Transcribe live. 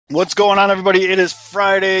What's going on, everybody? It is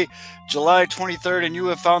Friday, July 23rd, and you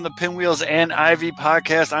have found the Pinwheels and Ivy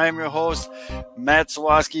podcast. I am your host, Matt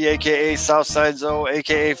Sawaski, a.k.a. Southside Zoe,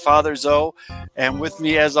 a.k.a. Father Zoe. And with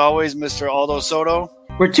me, as always, Mr. Aldo Soto.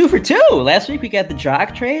 We're 2 for 2. Last week we got the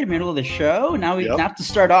Jock trade, middle of the show. Now now to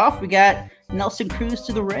start off, we got Nelson Cruz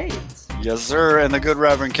to the Rays. Yes, sir, and the good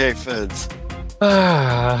Reverend K. Fids.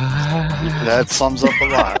 That sums up a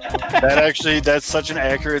lot. That's such an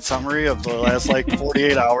accurate summary of the last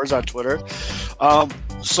 48 hours on Twitter.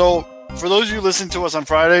 So for those of you listening to us on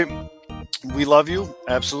Friday, we love you.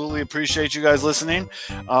 Absolutely appreciate you guys listening.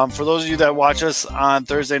 For those of you that watch us on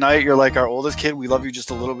Thursday night, you're like our oldest kid. We love you just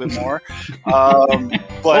a little bit more. But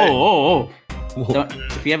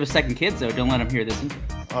if you have a second kid, though, don't let him hear this.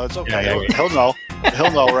 Oh, it's okay. Yeah. He'll know. He'll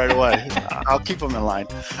know right away. I'll keep him in line.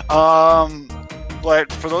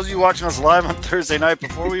 But for those of you watching us live on Thursday night,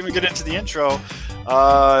 before we even get into the intro,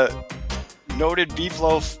 noted beef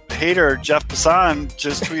loaf hater Jeff Passan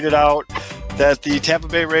just tweeted out that the Tampa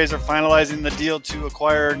Bay Rays are finalizing the deal to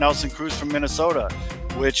acquire Nelson Cruz from Minnesota,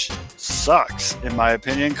 which sucks, in my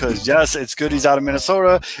opinion, because, yes, it's good he's out of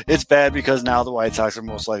Minnesota. It's bad because now the White Sox are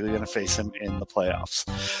most likely going to face him in the playoffs.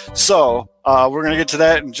 So we're going to get to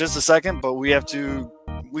that in just a second, but we got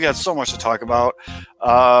so much to talk about.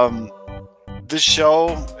 This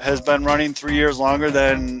show has been running 3 years longer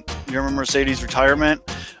than Yermin Mercedes' retirement.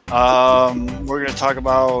 We're going to talk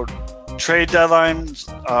about trade deadlines,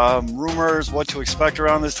 rumors, what to expect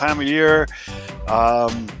around this time of year.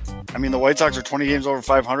 The White Sox are 20 games over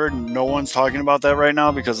 500, and no one's talking about that right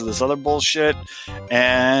now because of this other bullshit.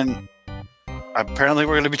 And apparently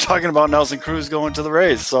we're going to be talking about Nelson Cruz going to the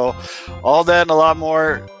Rays. So all that and a lot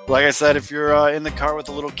more. Like I said, if you're in the car with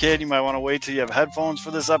a little kid, you might want to wait till you have headphones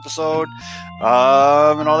for this episode.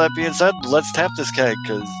 And all that being said, let's tap this keg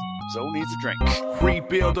because Zoe needs a drink.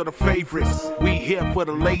 Rebuild of the favorites. We here for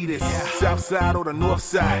the latest. South side or the north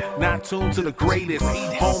side. Not tuned to the greatest.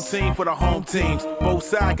 Home team for the home teams. Both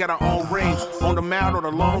sides got our own rings. On the mound or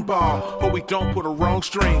the long ball. But we don't put the wrong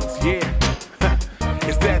strings. Yeah.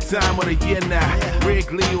 It's that time of the year now.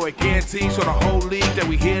 Wrigley or Gantes or the whole league that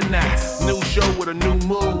we hear now. New show with a new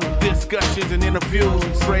mood. Discussions and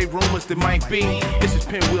interviews. Trade rumors that might be. This is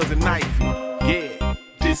Pinwheels and Ivy. Yeah.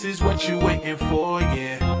 This is what you waiting for,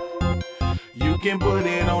 yeah. You can put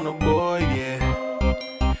it on the board,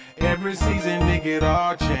 yeah. Every season, nigga, it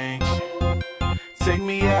all change. Take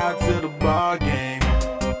me out to the ball game.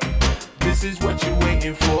 This is what you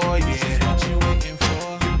waiting for, yeah.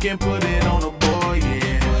 You can put it on the board,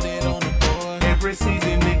 yeah. Every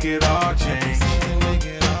season, nigga, it all change.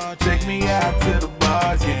 Take me out to the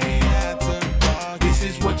ball game. This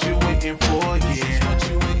is what you waiting for, yeah.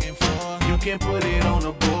 You can put it on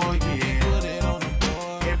the board, yeah.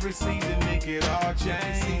 Every season, nigga, it all change.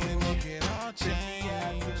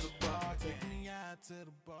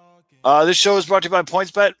 This show is brought to you by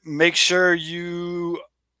PointsBet. Make sure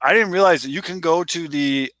I didn't realize that you can go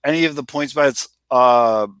to any of the PointsBet's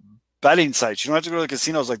betting sites. You don't have to go to the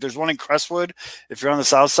casinos. Like there's one in Crestwood. If you're on the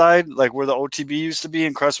south side, like where the OTB used to be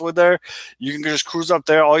in Crestwood there, you can just cruise up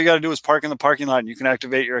there. All you got to do is park in the parking lot and you can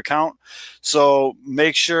activate your account. So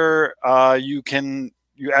make sure you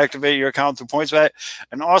activate your account through PointsBet.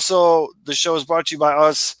 And also the show is brought to you by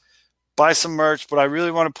us. Buy some merch, but I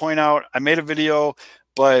really want to point out, I made a video,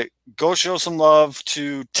 but go show some love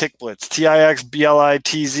to TixBlitz,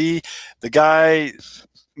 TixBlitz. The guy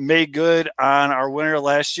made good on our winner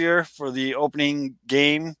last year for the opening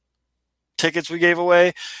game tickets we gave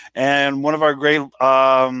away. And one of our great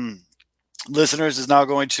listeners is now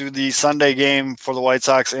going to the Sunday game for the White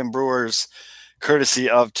Sox and Brewers, courtesy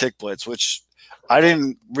of TixBlitz, which I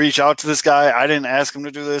didn't reach out to this guy. I didn't ask him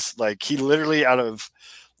to do this. Like he literally out of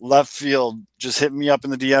left field just hit me up in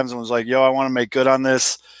the DMs and was like, yo, I want to make good on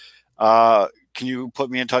this. Can you put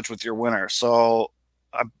me in touch with your winner? So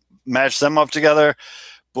I matched them up together.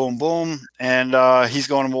 Boom, boom. And he's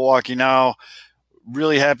going to Milwaukee now.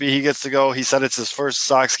 Really happy he gets to go. He said it's his first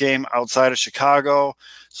Sox game outside of Chicago.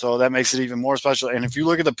 So that makes it even more special. And if you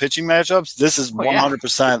look at the pitching matchups, this is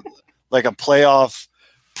 100% like a playoff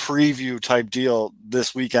preview type deal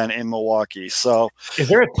this weekend in Milwaukee. So is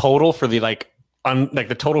there a total for the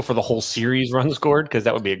the total for the whole series run scored? Because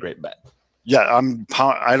that would be a great bet. Yeah,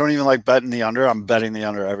 I don't even like betting the under. I'm betting the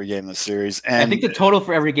under every game in the series. And I think the total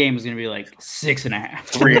for every game is going to be like 6.5,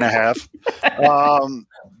 3.5.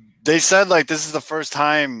 They said this is the first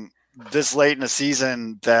time this late in the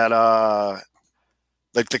season that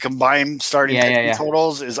Like the combined starting pitching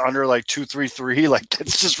totals is under like 233. Like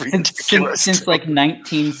that's just ridiculous. Since like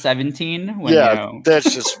 1917. When,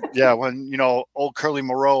 that's just when old Curly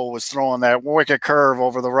Moreau was throwing that wicked curve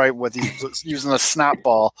over the right with using the snap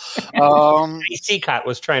ball. Seacott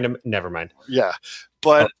was trying to. Never mind. Yeah,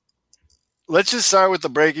 but let's just start with the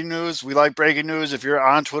breaking news. We like breaking news. If you're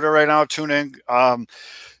on Twitter right now, tune in.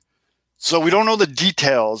 So we don't know the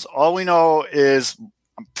details. All we know is.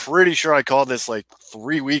 I'm pretty sure I called this like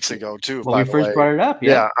 3 weeks ago too. When we first brought it up,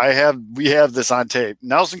 we have this on tape.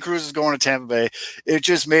 Nelson Cruz is going to Tampa Bay. It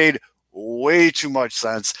just made way too much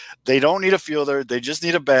sense. They don't need a fielder. They just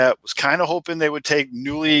need a bat. Was kind of hoping they would take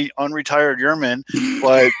newly unretired Yerman,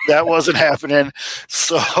 but that wasn't happening.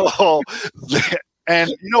 So.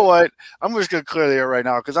 And you know what? I'm just going to clear the air right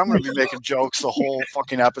now because I'm going to be making jokes the whole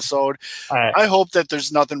fucking episode. Right. I hope that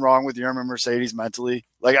there's nothing wrong with Yerman Mercedes mentally.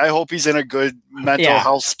 Like, I hope he's in a good mental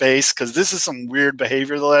health space because this is some weird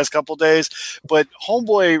behavior the last couple of days. But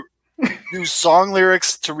homeboy used song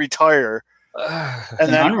lyrics to retire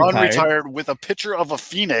and then unretired with a picture of a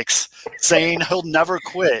phoenix saying he'll never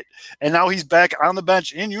quit. And now he's back on the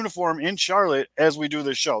bench in uniform in Charlotte as we do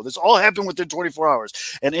this show. This all happened within 24 hours.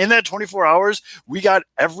 And in that 24 hours, we got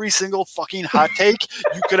every single fucking hot take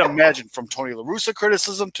you could imagine, from Tony La Russa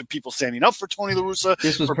criticism to people standing up for Tony La Russa,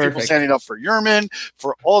 for people standing up for Yerman,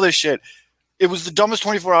 for all this shit. It was the dumbest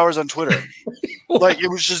 24 hours on Twitter. Like, it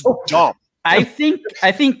was just dumb. I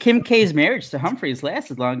think Kim K's marriage to Humphreys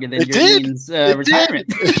lasted longer than Yerman's retirement.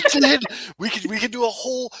 It did. We could do a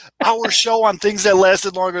whole hour show on things that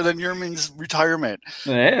lasted longer than Yerman's retirement.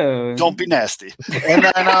 Oh. Don't be nasty. And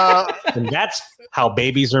then and that's how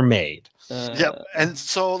babies are made. And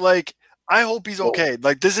so like I hope he's okay.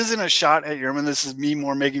 Like, this isn't a shot at Yerman. This is me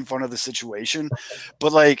more making fun of the situation.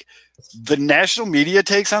 But like the national media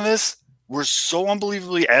takes on this were so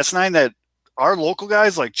unbelievably asinine that our local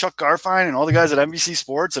guys like Chuck Garfien and all the guys at NBC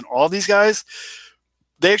Sports and all these guys,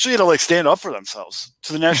 they actually had to like stand up for themselves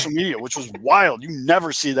to the national media, which was wild. You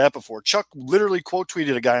never see that before. Chuck literally quote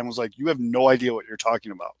tweeted a guy and was like, "You have no idea what you're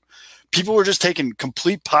talking about." People were just taking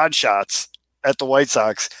complete pod shots at the White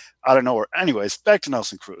Sox out of nowhere. Anyways, back to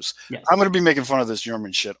Nelson Cruz. Yes. I'm going to be making fun of this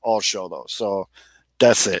Yerman shit all show though. So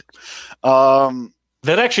that's it.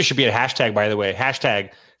 That actually should be a hashtag, by the way.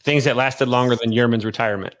 Hashtag things that lasted longer than Yerman's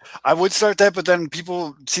retirement. I would start that, but then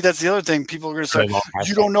people see that's the other thing. People are going to say,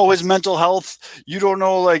 you don't know his mental health. You don't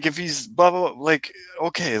know, like, if he's blah, blah, blah. Like,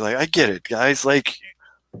 okay, like, I get it, guys. Like,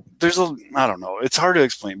 I don't know. It's hard to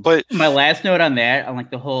explain. But my last note on that, on like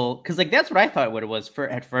the whole, because like that's what I thought what it was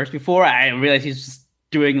at first before I realized he's just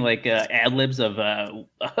doing like ad libs of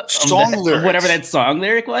song lyrics, whatever that song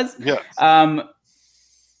lyric was. Yeah.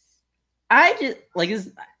 I just like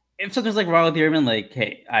if something's like wrong with Yerman, like,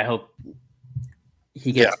 hey, I hope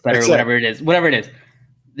he gets better, exactly. whatever it is,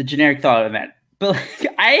 the generic thought of that. But like,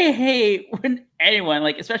 I hate when anyone,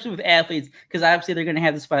 like, especially with athletes, because obviously they're going to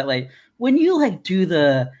have the spotlight. When you like do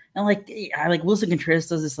and like Wilson Contreras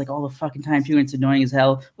does this like all the fucking time too, and it's annoying as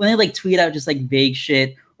hell. When they like tweet out just like vague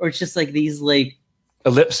shit, or it's just like these like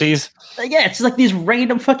ellipses. Yeah, it's just like these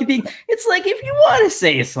random fucking things. It's like, if you want to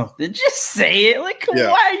say something, just say it. Like, why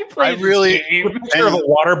are you playing this game? A picture of a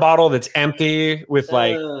water bottle that's empty with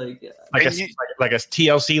like a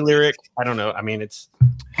TLC lyric. I don't know. I mean, it's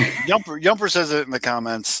Yumper says it in the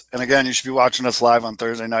comments. And again, you should be watching us live on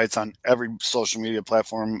Thursday nights on every social media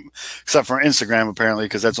platform except for Instagram, apparently,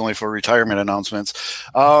 because that's only for retirement announcements.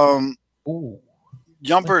 Yumper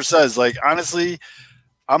says, like, honestly,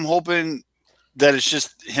 I'm hoping that it's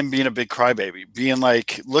just him being a big crybaby, being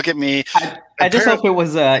like, look at me. I just hope it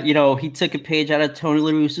was, he took a page out of Tony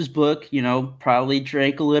La Russa's book, probably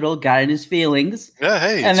drank a little, got in his feelings. Yeah,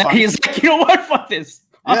 hey. And then he's like, you know what? Fuck this.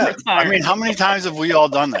 Yeah. I mean, how many times have we all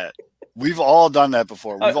done that? We've all done that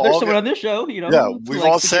before. There's someone on this show, we've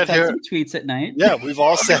all sat here. Tweets at night. Yeah, we've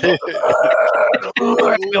all sat here.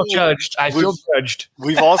 I feel judged.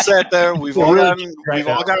 We've all sat there. We've all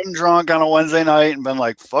gotten drunk on a Wednesday night and been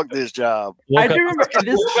like, "Fuck this job." I do remember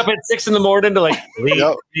this. Woke up at 6 a.m. to like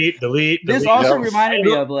delete. This also reminded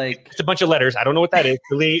me of like it's a bunch of letters. I don't know what that is.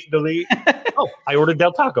 Delete. Oh, I ordered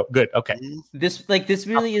Del Taco. Good. Okay. This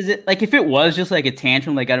really is it. Like, if it was just like a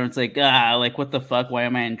tantrum, like, I don't. It's like like, what the fuck? Why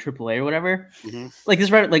am I in AAA or whatever? Mm-hmm. Like this,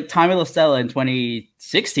 like Tommy La Stella in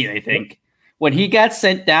 2016, I think, when he got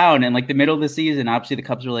sent down in like the middle of the season. Obviously, the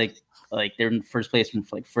Cubs were like they're in first place from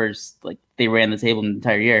like first, like they ran the table the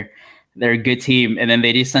entire year. They're a good team, and then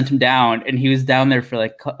they just sent him down, and he was down there for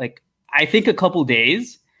like I think a couple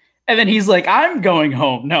days. And then he's like, I'm going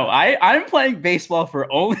home. No, I'm playing baseball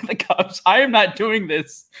for only the Cubs. I am not doing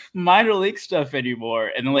this minor league stuff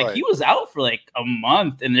anymore. And then he was out for like a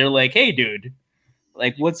month. And they're like, hey, dude,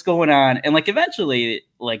 Like, what's going on? And like, eventually,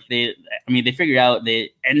 like they figured out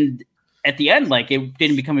and at the end, like it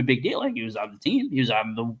didn't become a big deal. Like he was on the team, he was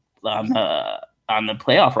on the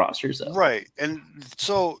playoff roster. So right, and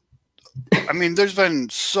so I mean, there's been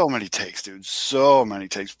so many takes, dude, so many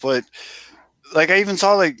takes. But like, I even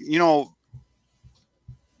saw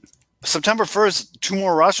September 1st, 2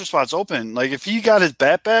 more roster spots open. Like, if he got his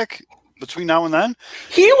bat back between now and then,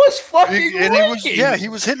 he was fucking. He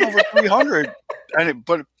was hitting over 300.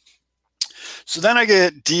 So then I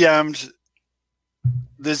get DM'd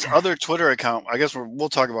this other Twitter account. I guess we'll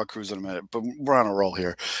talk about Cruz in a minute, but we're on a roll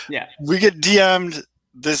here. Yeah, we get DM'd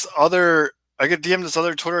this other. I get DM'd this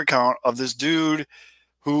other Twitter account of this dude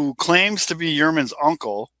who claims to be Yerman's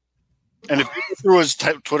uncle, and if you go through his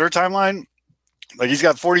Twitter timeline. Like, he's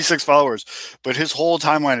got 46 followers, but his whole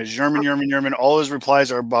timeline is Yerman. All his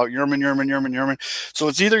replies are about Yerman. So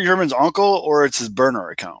it's either Yerman's uncle or it's his burner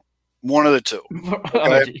account. One of the two.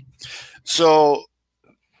 Okay? So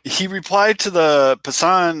he replied to the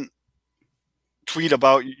Passan tweet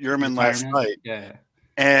about Yerman last night. Yeah.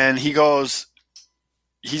 And he goes,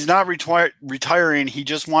 he's not retiring. He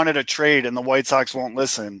just wanted a trade, and the White Sox won't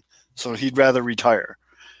listen, so he'd rather retire.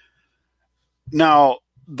 Now,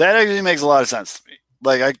 that actually makes a lot of sense to me.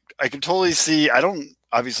 Like, I can totally see. I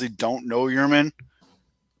obviously don't know Yerman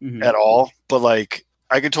at all, but like,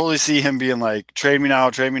 I could totally see him being like, trade me now,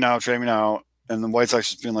 and the White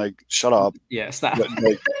Sox just being like, shut up. Yeah, stop.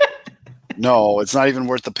 Like, no, it's not even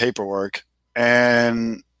worth the paperwork.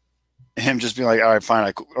 And him just being like, all right,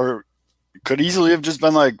 fine. Or could easily have just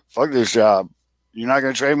been like, fuck this job. You're not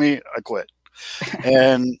going to trade me? I quit.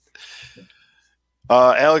 And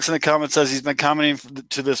Alex in the comments says he's been commenting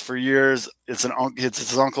to this for years. It's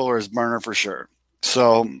his uncle or his burner for sure.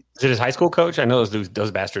 So is it his high school coach? I know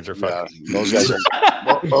those bastards are fucking. Yeah,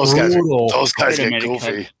 those guys get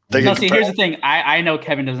goofy. Here's the thing. I know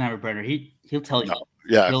Kevin doesn't have a burner. He'll tell you. No,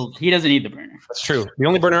 yeah, he doesn't need the burner. That's true. The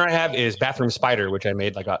only burner I have is Bathroom Spider, which I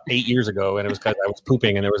made like 8 years ago, and it was because I was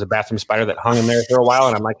pooping, and there was a bathroom spider that hung in there for a while,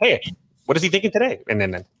 and I'm like, hey. What is he thinking today? And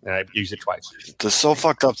then I used it twice. The so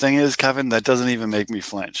fucked up thing is, Kevin, that doesn't even make me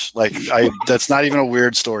flinch. Like, that's not even a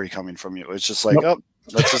weird story coming from you. It's just like, nope.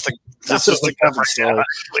 That's just a Kevin story.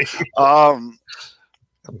 Some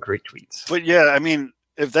great tweets. But yeah, I mean,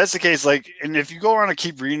 if that's the case, like, and if you go around and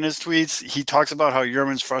keep reading his tweets, he talks about how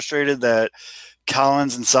Yerman's frustrated that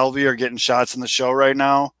Collins and Selby are getting shots in the show right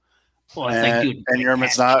now. Well, and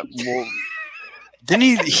Yerman's not. Well,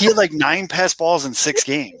 didn't he had like 9 pass balls in 6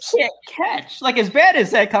 games? Can't catch. Like, as bad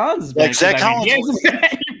as Zach Collins is. Like, Zach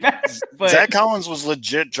Collins was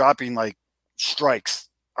legit dropping like strikes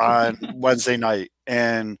on Wednesday night,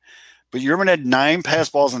 but Yerman had 9 pass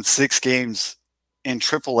balls in 6 games in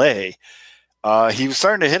AAA. He was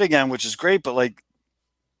starting to hit again, which is great, but like,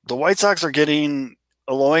 the White Sox are getting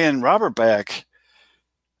Eloy and Robert back.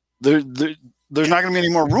 There's not going to be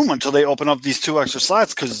any more room until they open up these 2 extra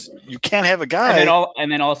slots, because you can't have a guy. And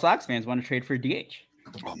then all Sox fans want to trade for DH.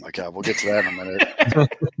 Oh my God, we'll get to that in a minute.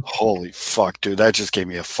 Holy fuck, dude, that just gave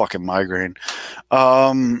me a fucking migraine.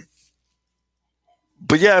 But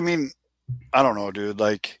yeah, I mean, I don't know, dude.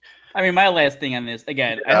 Like, I mean, my last thing on this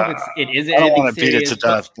again. I hope it isn't. I don't want to beat it to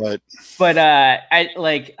death, but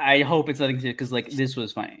I hope it's nothing serious, because like, this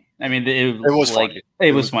was funny. I mean, it was funny.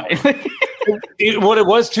 It was funny. What it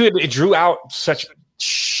was too, it drew out such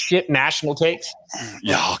shit national takes.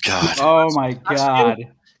 Yeah, oh God. Oh my God.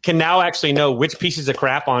 Can now actually know which pieces of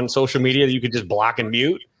crap on social media that you could just block and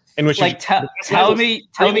mute. And which like tell me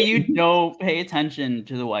you don't pay attention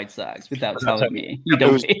to the White Sox without telling me you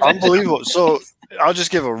don't. It was unbelievable. So I'll just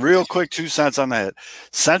give a real quick 2 cents on that.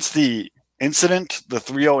 Since the incident, the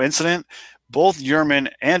 3-0 incident, both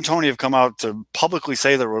Yerman and Tony have come out to publicly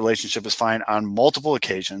say their relationship is fine on multiple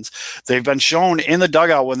occasions. They've been shown in the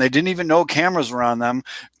dugout when they didn't even know cameras were on them,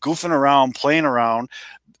 goofing around, playing around.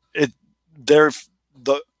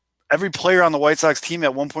 Every player on the White Sox team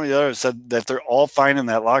at one point or the other said that they're all fine in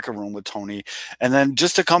that locker room with Tony. And then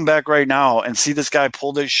just to come back right now and see this guy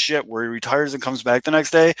pull this shit where he retires and comes back the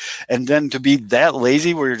next day, and then to be that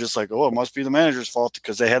lazy where you're just like, oh, it must be the manager's fault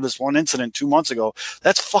because they had this one incident 2 months ago.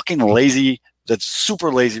 That's fucking lazy. That's super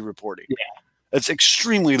lazy reporting. Yeah. That's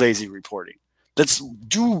extremely lazy reporting.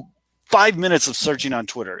 Do 5 minutes of searching on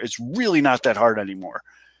Twitter. It's really not that hard anymore.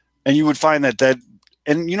 And you would find that,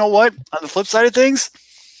 and you know what? On the flip side of things,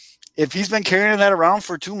 if he's been carrying that around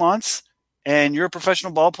for 2 months and you're a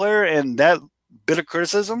professional ball player and that bit of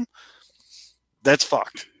criticism, that's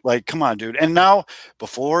fucked. Like, come on, dude. And now,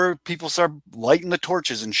 before people start lighting the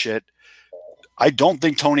torches and shit, I don't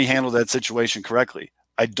think Tony handled that situation correctly.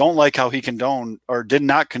 I don't like how he did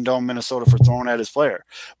not condone Minnesota for throwing at his player.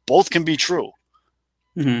 Both can be true.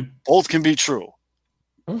 Both can be true.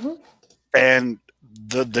 And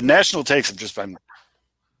the national takes have just been.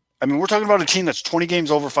 I mean, we're talking about a team that's 20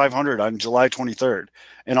 games over 500 on July 23rd,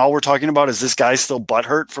 and all we're talking about is this guy still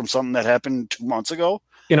butthurt from something that happened 2 months ago.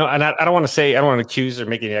 You know, and I don't want to say, I don't want to accuse or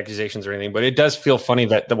make any accusations or anything, but it does feel funny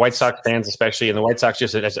that the White Sox fans, especially, and the White Sox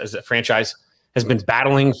just as a franchise, has been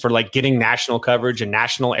battling for like getting national coverage and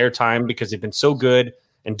national airtime because they've been so good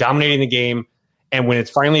and dominating the game. And when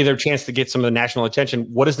it's finally their chance to get some of the national attention,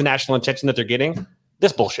 what is the national attention that they're getting?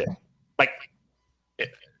 This bullshit. Like, I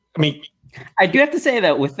mean, I do have to say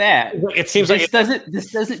that with that, it seems this like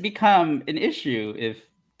doesn't become an issue if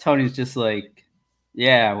Tony's just like,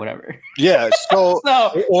 yeah, whatever. Yeah. So,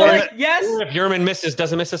 or yes, if Yerman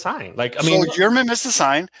doesn't miss a sign. Like, I mean, so Yerman missed a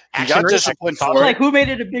sign. He got disciplined for it. Like, who made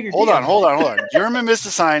it a bigger deal? Hold on. Yerman missed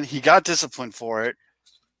a sign. He got disciplined for it.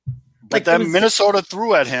 But Like, then Minnesota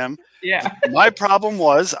threw at him. Yeah. My problem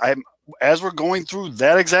was, as we're going through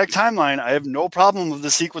that exact timeline, I have no problem with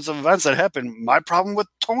the sequence of events that happened. My problem with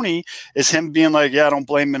Tony is him being like, yeah, I don't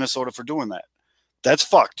blame Minnesota for doing that. That's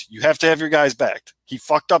fucked. You have to have your guys backed. He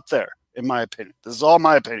fucked up there, in my opinion. This is all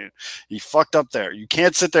my opinion. He fucked up there. You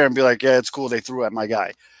can't sit there and be like, yeah, it's cool they threw at my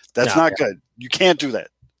guy. That's not good. You can't do that.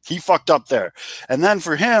 He fucked up there. And then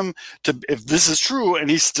for him to, if this is true and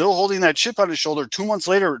he's still holding that chip on his shoulder 2 months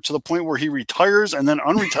later to the point where he retires and then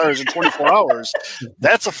unretires in 24 hours,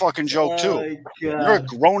 that's a fucking joke too. You're a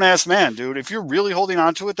grown ass man, dude. If you're really holding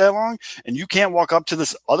on to it that long and you can't walk up to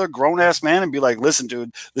this other grown ass man and be like, listen,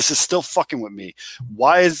 dude, this is still fucking with me.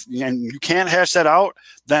 And you can't hash that out,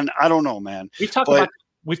 then I don't know, man. We've talked about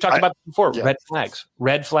it before. Yeah.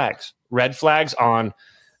 Red flags on,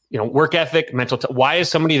 work ethic, mental. Why is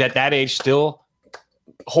somebody that age still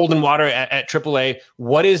holding water at AAA?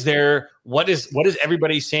 What is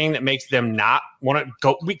everybody saying that makes them not want to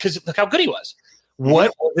go? Because look how good he was.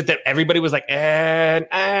 What was it that everybody was like,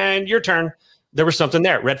 and your turn? There was something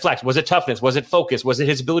there. Red flags. Was it toughness? Was it focus? Was it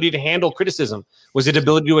his ability to handle criticism? Was it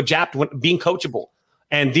ability to adapt when being coachable?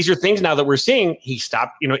 And these are things now that we're seeing. He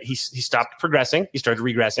stopped. He stopped progressing. He started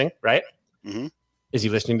regressing. Right? Mm-hmm. Is he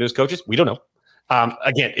listening to his coaches? We don't know.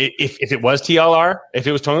 Again, if it was TLR, if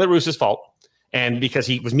it was Tony La Russa's fault, and because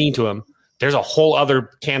he was mean to him, there's a whole other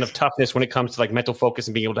can of toughness when it comes to like mental focus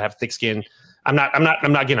and being able to have thick skin. I'm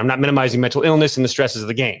not minimizing mental illness and the stresses of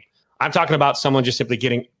the game. I'm talking about someone just simply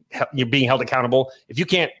you're being held accountable. If you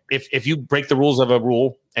can't, if you break the rules of a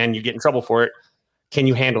rule and you get in trouble for it, can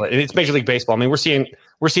you handle it? And it's Major League Baseball. I mean, we're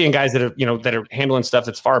seeing guys that are handling stuff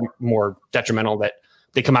that's far more detrimental that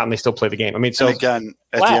they come out and they still play the game. I mean, so and again,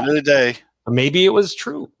 at the end of the day. Maybe it was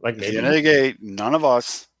true. Like maybe. At the end of the day, none of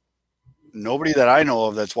us, nobody that I know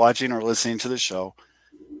of that's watching or listening to the show,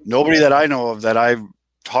 nobody that I know of that I've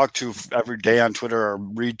talked to every day on Twitter or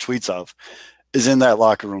read tweets of, is in that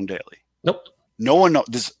locker room daily. Nope. No one knows.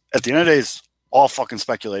 This, at the end of the day, it's all fucking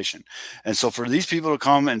speculation. And so for these people to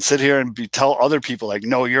come and sit here and tell other people like,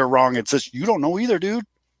 no, you're wrong. It's this. You don't know either, dude.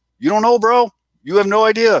 You don't know, bro. You have no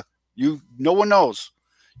idea. No one knows.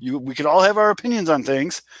 We could all have our opinions on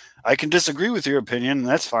things. I can disagree with your opinion, and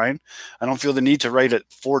that's fine. I don't feel the need to write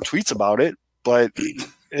 4 tweets about it, but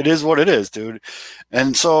it is what it is, dude.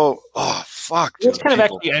 And so, fuck, dude, it's kind of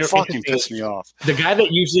actually fucking piss me off. The guy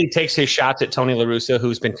that usually takes his shots at Tony La Russa,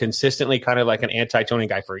 who's been consistently kind of like an anti-Tony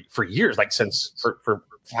guy for years, like since for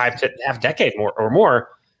half decade or more,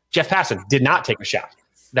 Jeff Passan did not take a shot.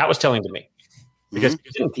 That was telling to me. Because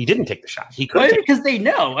he didn't take the shot. He could because they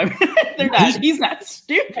know. I mean, he's not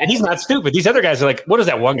stupid. He's not stupid. These other guys are like, what is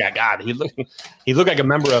that one guy? God, he looked like a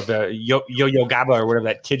member of the Yo-Yo Gabba or whatever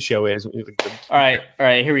that kid show is. All right.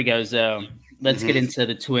 Here we go. So let's get into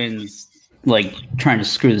the Twins, like trying to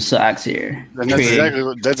screw the Sox here. And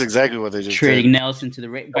that's exactly what they just trading did. Nelson to the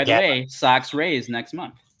Rays. By the way, Sox Rays next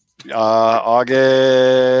month. August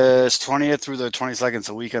 20th through the 22nd, it's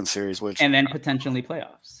a weekend series, and then potentially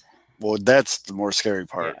playoffs. Well, that's the more scary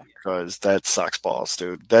part because that sucks balls,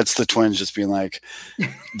 dude. That's the Twins just being like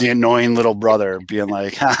the annoying little brother being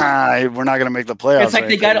like, we're not going to make the playoffs. It's like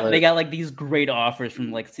they got like these great offers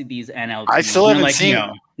from like these NL teams. I still haven't seen.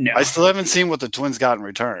 No. I still haven't seen what the Twins got in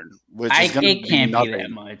return, which is going to be can't nothing. Be that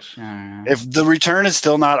much. If the return is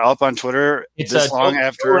still not up on Twitter, it's this long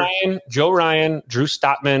after Joe Ryan, Drew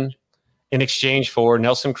Stottman in exchange for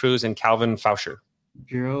Nelson Cruz and Calvin Faucher.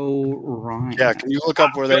 Joe Ryan. Yeah, can you look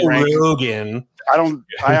up where they rank? Rogan.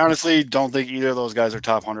 I honestly don't think either of those guys are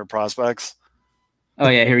top 100 prospects. Oh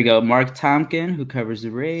yeah, here we go. Mark Tompkin, who covers the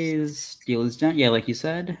Rays. Deal is done. Yeah, like you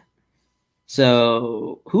said.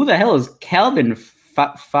 So who the hell is Calvin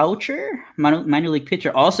Faucher, minor league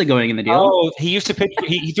pitcher, also going in the deal? Oh, he used to pitch.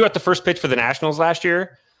 He threw out the first pitch for the Nationals last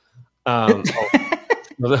year.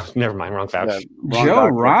 Never mind, wrong Fouch. Yeah, Joe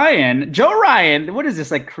Ryan. Joe Ryan. What is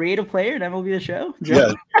this, like creative player in MLB The Show?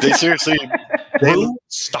 Yeah, they seriously.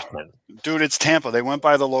 Stuffman. Dude, it's Tampa. They went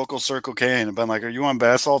by the local Circle K and been like, "Are you on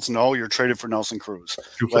bath salts?" No, you're traded for Nelson Cruz.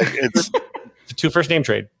 Like it's a 2 first name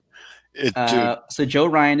trade. So Joe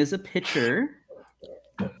Ryan is a pitcher.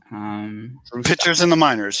 Pitchers in the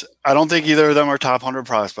minors. I don't think either of them are top 100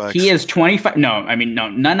 prospects. He is 25. No,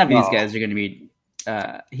 none of these guys are going to be.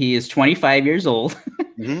 He is 25 years old.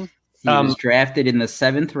 Mm-hmm. He was drafted in the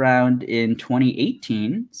 7th round in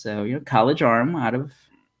 2018. So, college arm out of.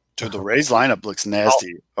 Dude, the Rays lineup looks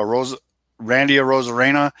nasty. Randy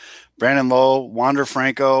Arozarena, Brandon Lowe, Wander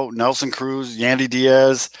Franco, Nelson Cruz, Yandy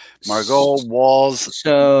Diaz, Margot, Walls,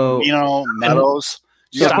 Meadows.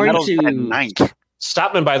 So according to 9th.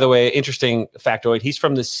 Stoutman, by the way, interesting factoid. He's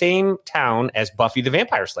from the same town as Buffy the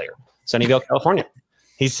Vampire Slayer, Sunnyvale, California.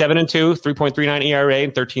 He's 7-2, 3.39 ERA,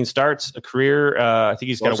 and 13 starts. A career. I think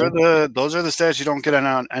he's got. Those are the stats you don't get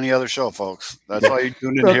on any other show, folks. That's why you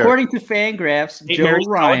tuned in here. According to Fangraphs, Joe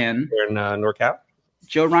Ryan in NorCal.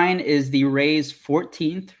 Joe Ryan is the Rays'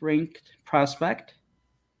 14th ranked prospect,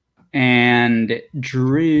 and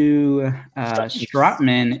Drew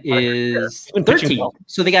Strotman is 13th.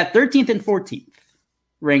 So they got 13th and 14th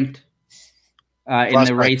ranked in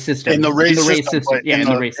the Rays system. In the Rays system. Yeah, in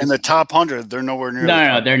the Rays system. In the top 100, they're nowhere near.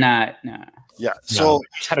 No, they're not. No. Yeah. So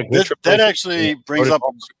that actually brings up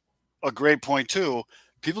a great point too.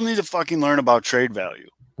 People need to fucking learn about trade value.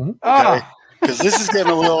 Okay. Because this is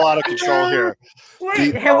getting a little out of control here.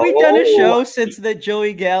 Wait, have we done a show since the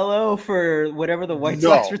Joey Gallo for whatever the White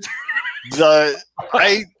Sox return?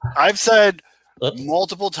 I've said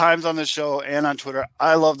multiple times on this show and on Twitter,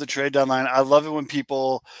 I love the trade deadline. I love it when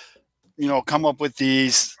people, come up with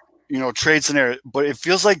these, trade scenarios. But it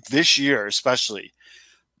feels like this year, especially,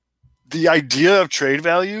 the idea of trade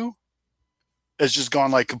value has just gone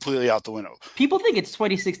like completely out the window. People think it's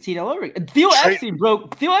 2016 all over again. Theo Epstein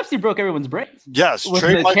broke everyone's brains. Yes,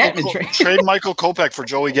 trade Michael Kopech for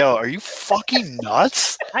Joey Gallo. Are you fucking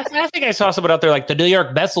nuts? I think I saw someone out there like the New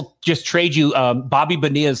York Mets will just trade you Bobby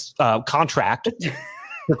Bonilla's contract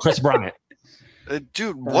for Chris Bryant.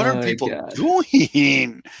 Dude, what are people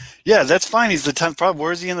doing? Yeah, that's fine. He's the 10th problem.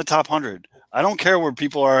 Where is he in the top 100? I don't care where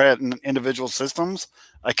people are at in individual systems.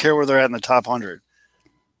 I care where they're at in the top 100.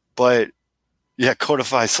 But yeah,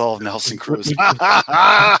 Codify solved Nelson Cruz. You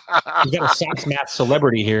got a Sox Math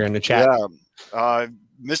celebrity here in the chat. Yeah,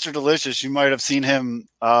 Mr. Delicious, you might have seen him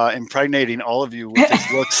impregnating all of you with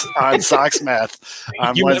his looks on Sox Math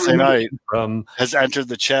on Wednesday night. Has entered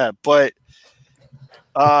the chat, but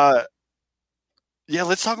yeah,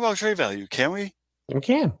 let's talk about trade value, can we? We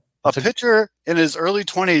can. A pitcher in his early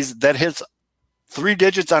 20s that hits 3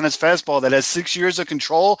 digits on his fastball that has 6 years of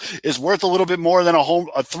control is worth a little bit more than a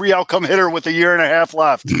 3-outcome hitter with a year and a half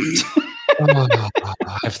left.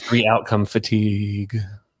 I have 3 outcome fatigue.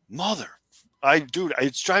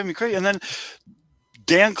 It's driving me crazy. And then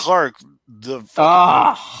Dan Clark, the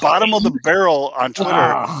bottom of the barrel on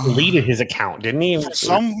Twitter, deleted his account, didn't he? For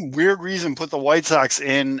some weird reason, put the White Sox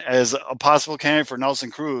in as a possible candidate for Nelson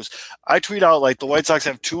Cruz. I tweet out like the White Sox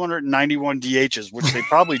have 291 DHs, which they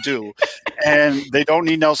probably do, and they don't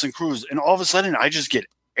need Nelson Cruz. And all of a sudden, I just get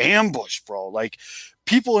ambushed, bro. Like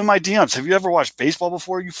people in my DMs, have you ever watched baseball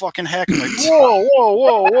before? You fucking hack. I'm like, whoa,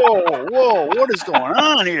 what is going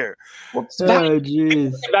on here?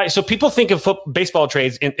 So people think of baseball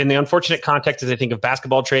trades in the unfortunate context as they think of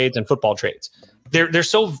basketball trades and football trades. They're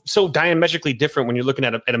so diametrically different when you're looking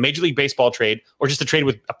at a Major League Baseball trade or just a trade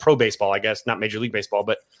with a pro baseball, I guess, not Major League Baseball,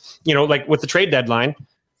 but like with the trade deadline,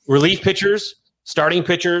 relief pitchers, starting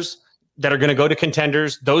pitchers that are going to go to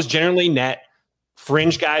contenders, those generally net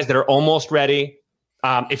fringe guys that are almost ready.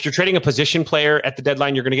 If you're trading a position player at the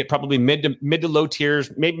deadline, you're going to get probably mid to low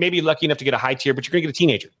tiers, maybe lucky enough to get a high tier, but you're going to get a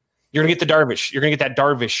teenager. You're going to get the Darvish. You're going to get that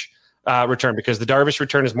Darvish return because the Darvish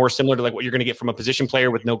return is more similar to like what you're going to get from a position player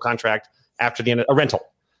with no contract after the end of a rental.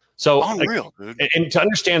 So, unreal, dude. And to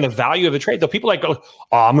understand the value of the trade, though, people like go,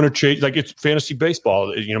 I'm going to trade like it's fantasy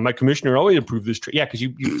baseball. My commissioner always approved this trade. Yeah, because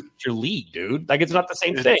you your league, dude. Like it's not the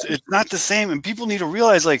same thing. It's not the same, and people need to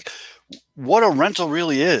realize like what a rental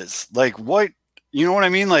really is. Like what. You know what I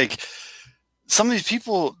mean? Like some of these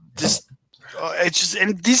people just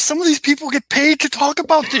some of these people get paid to talk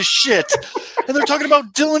about this shit. And they're talking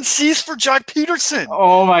about Dylan Cease for Jock Peterson.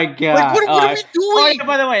 Oh my God. Like, what are we doing?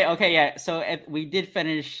 By the way, okay, yeah. So we did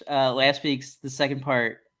finish last week's the second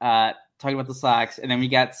part talking about the Sox, and then we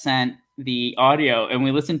got sent the audio and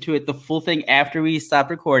we listened to it the full thing after we stopped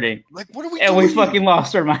recording. Like, what are we and doing? we fucking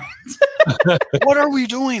lost our minds. What are we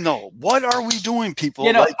doing though? What are we doing, people?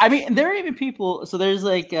 You know, like, I mean, there are even people. So there's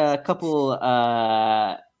like a couple,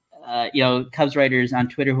 Cubs writers on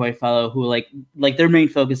Twitter who I follow who like their main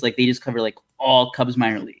focus, like they just cover like all Cubs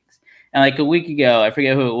minor leagues. And like a week ago, I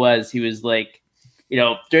forget who it was. He was like, you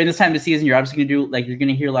know, during this time of the season, you're obviously gonna do like you're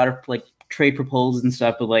gonna hear a lot of like trade proposals and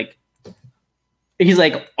stuff, but like he's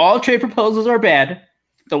like all trade proposals are bad.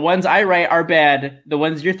 The ones I write are bad. The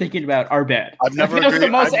ones you're thinking about are bad. I've never agreed. The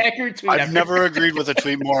most I've, accurate tweet. I've never agreed with a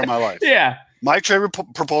tweet more in my life. Yeah, my trade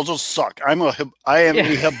proposals suck. I am a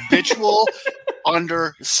habitual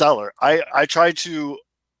underseller. I try to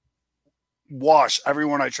wash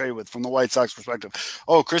everyone I trade with from the White Sox perspective.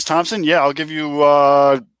 Oh, Chris Thompson, yeah, I'll give you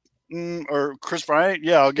or Chris Bryant,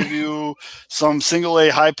 yeah, I'll give you some single A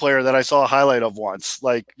high player that I saw a highlight of once.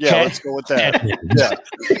 Like, yeah, let's go with that. Yeah,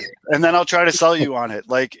 and then I'll try to sell you on it.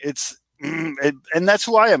 Like and that's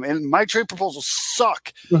who I am. And my trade proposals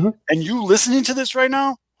suck. Mm-hmm. And you listening to this right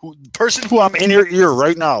now, person who I'm in your ear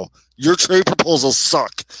right now, your trade proposals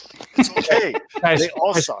suck. It's okay. Guys, they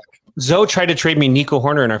all suck. Zoe tried to trade me Nico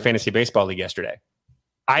Horner in our fantasy baseball league yesterday.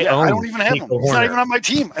 I don't even have him. He's not even on my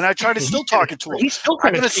team, and I try to still talk it to him. He's still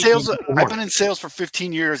I've been in sales for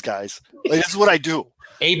 15 years, guys. Like, this is what I do.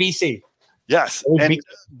 ABC. Yes, and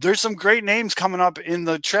there's some great names coming up in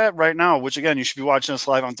the chat right now. Which again, you should be watching us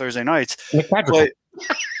live on Thursday nights. But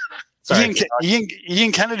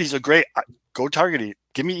Ian Kennedy's a great. Go Targety.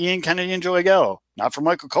 Give me Ian Kennedy and Joey Gallo. Not for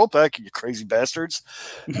Michael Kopech, you crazy bastards.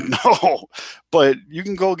 No, but you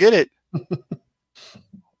can go get it.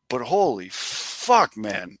 But holy fuck,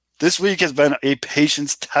 man. This week has been a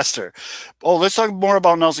patience tester. Oh, let's talk more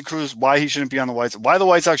about Nelson Cruz, why he shouldn't be on the White Sox, why the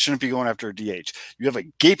White Sox shouldn't be going after a DH. You have a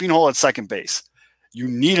gaping hole at second base. You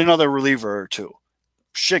need another reliever or two.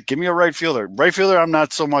 Shit, give me a right fielder. Right fielder, I'm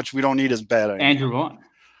not so much. We don't need as bad. Anymore. Andrew Vaughn.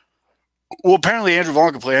 Well, apparently Andrew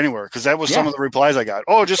Vaughn can play anywhere because that was some of the replies I got.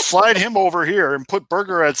 Oh, just slide him over here and put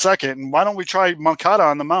Berger at second. And why don't we try Moncada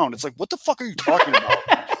on the mound? It's like, what the fuck are you talking about?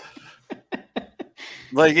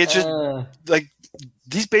 Like, it's just like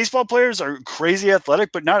these baseball players are crazy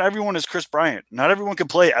athletic, but not everyone is Chris Bryant. Not everyone can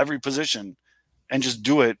play every position and just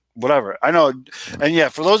do it, whatever. I know. And yeah,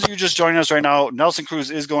 for those of you just joining us right now, Nelson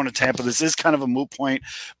Cruz is going to Tampa. This is kind of a moot point,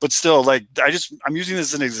 but still, like, I'm using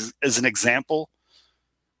this as an example.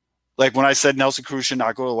 Like when I said Nelson Cruz should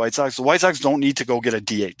not go to the White Sox don't need to go get a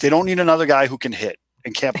DH. They don't need another guy who can hit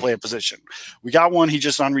and can't play a position. We got one. He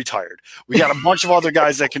just unretired. We got a bunch of other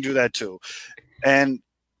guys that can do that too. And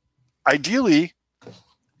ideally,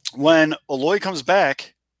 when Eloy comes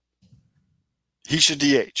back, he should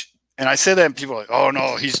DH. And I say that and people are like, oh,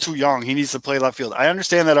 no, he's too young. He needs to play left field. I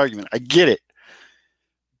understand that argument. I get it.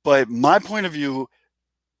 But my point of view,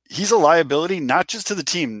 he's a liability, not just to the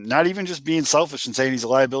team, not even just being selfish and saying he's a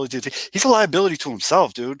liability to the team. He's a liability to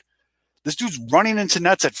himself, dude. This dude's running into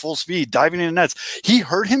nets at full speed, diving into nets. He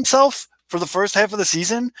hurt himself for the first half of the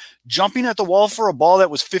season, jumping at the wall for a ball that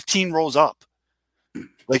was 15 rows up.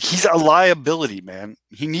 Like, he's a liability, man.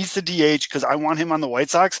 He needs to DH because I want him on the White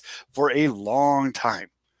Sox for a long time.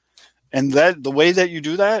 And that the way that you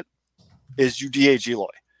do that is you DH Eloy.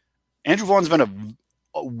 Andrew Vaughn's been a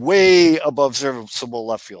way above serviceable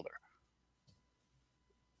left fielder.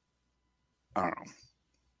 I don't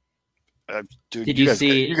know. Dude, Did you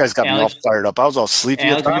see? You guys got me all fired up. I was all sleepy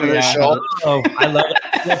at the beginning of the show. Oh, I love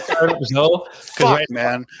it. Fuck,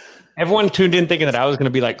 man. Everyone tuned in thinking that I was going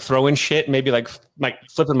to be like throwing shit, maybe like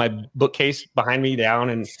flipping my bookcase behind me down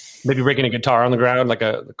and maybe breaking a guitar on the ground like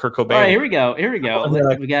a Kurt Cobain. All right, here we go. We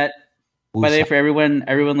got, by the way, for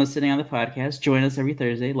everyone listening on the podcast, join us every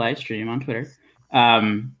Thursday, live stream on Twitter.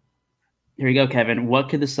 Here we go, Kevin. What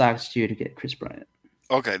could the Sox do to get Chris Bryant?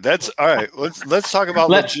 Okay, that's all right. Let's talk about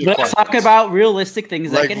let's talk about realistic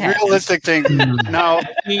things that can happen. Realistic things. Now,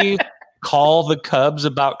 call the Cubs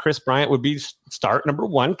about Chris Bryant would be start number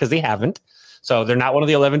one because they haven't. So they're not one of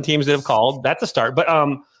the 11 teams that have called. That's a start. But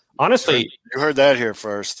honestly, you heard that here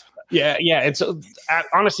first. Yeah. And so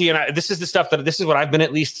honestly, and this is the stuff this is what I've been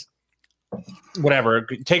at least whatever.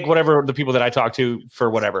 Take whatever the people that I talk to for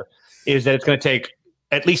whatever is that it's going to take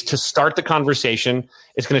at least to start the conversation.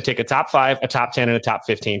 It's going to take a top 5, a top 10, and a top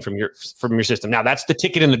 15 from your system. Now that's the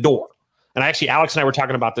ticket in the door. And actually, Alex and I were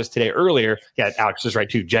talking about this today earlier. Yeah, Alex is right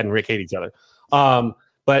too. Jed and Rick hate each other.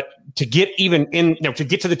 But to get even in, to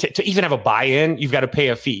get to to even have a buy-in, you've got to pay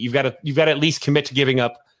a fee. You've got to at least commit to giving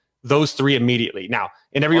up those three immediately. Now,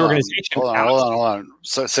 in every organization. Hold on.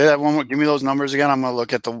 So say that one more. Give me those numbers again. I'm going to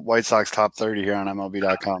look at the White Sox top 30 here on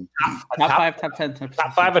MLB.com. Top 5, top 10.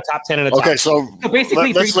 Top 5, a top 10, and a top. Okay, so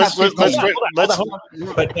basically let's But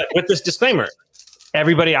with this disclaimer,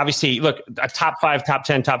 everybody obviously look a top 5, top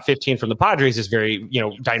 10, top 15 from the Padres is very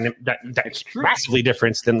massively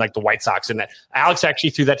different than like the White Sox. And that Alex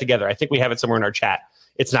actually threw that together. I think we have it somewhere in our chat.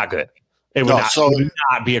 It's not good. It would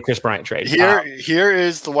not be a Chris Bryant trade. Here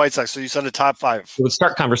is the White Sox. So you said a top 5. It would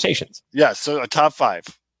start conversations. Yeah, so a top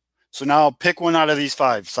 5. So now pick one out of these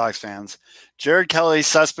 5 Sox fans. Jared Kelly,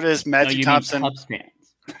 Cespedes, Matthew Thompson.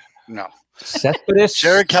 No. Cespedes?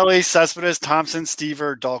 Jared Kelly, Cespedes, Thompson,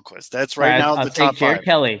 Stever, Dahlquist. That's now the top 5. Jared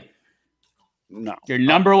Kelly. No. Your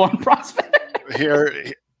number 1 prospect.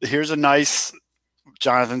 Here's a nice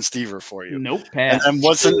Jonathan Stever for you. Nope. Pass. And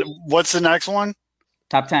what's the next one?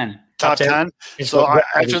 Top 10. Top 10. So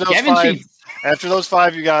after those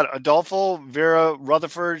 5, you got Adolfo, Vera,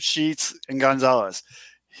 Rutherford, Sheets, and Gonzalez.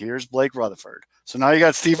 Here's Blake Rutherford. So now you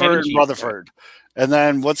got Stever and Rutherford. And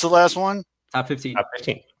then what's the last one? Top 15. Top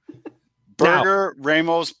 15. Berger,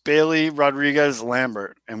 Ramos, Bailey, Rodriguez,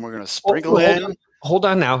 Lambert. And we're going to sprinkle in. Hold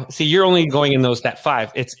on now. See, you're only going in that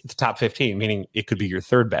 5. It's the top 15, meaning it could be your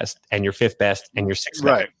 3rd best and your 5th best and your 6th best.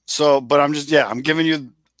 Right. So, but I'm giving you.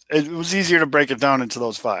 It was easier to break it down into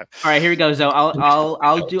those 5. All right, here we go. So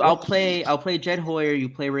I'll play Jed Hoyer. You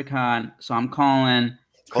play Rick Hahn. So I'm calling.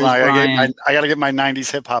 Hold on, I gotta get my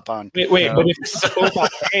 '90s hip hop on. Wait, but if this is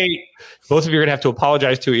both of you are gonna have to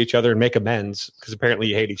apologize to each other and make amends because apparently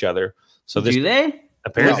you hate each other. So do they?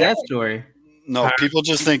 Apparently, what's that story? No, people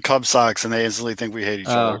just think Cub Sox and they instantly think we hate each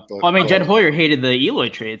other. But, I mean, Jed Hoyer hated the Eloy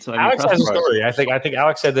trade. So Alex has a story. I think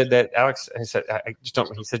Alex said that Alex. I said I just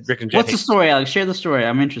don't. He said Rick and Jed. What's the story, Alex? Share the story.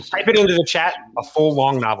 I'm interested. Type it into the chat. A full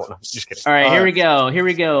long novel. No, just kidding. All right, here we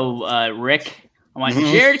go. Rick. I want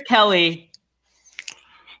Jared Kelly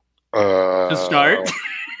to start. I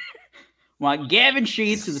want Gavin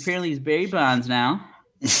Sheets, because apparently he's Barry Bonds now.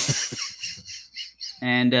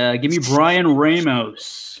 And give me Brian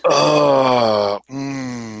Ramos. Yeah.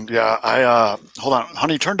 Hold on,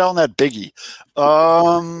 honey. Turn down that biggie.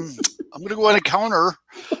 I'm gonna go ahead and counter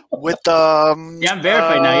with. I'm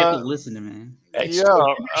verified now. You have to listen to me.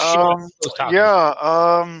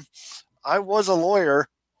 I was a lawyer.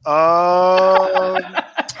 I'm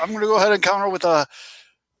gonna go ahead and counter with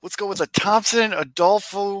let's go with a Thompson,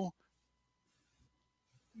 Adolfo,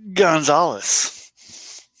 Gonzalez.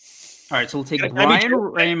 All right, so we'll take Brian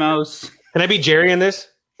Ramos. Can I be Jerry in this?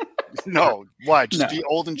 No. Why? Just be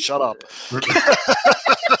old and shut up.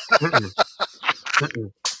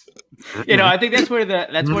 I think that's one of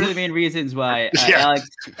the main reasons why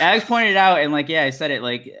Alex pointed out, and I said it,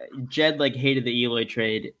 Jed hated the Eloy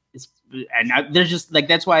trade, and now there's just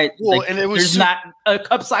that's why there's not a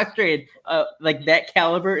Cub Sox trade that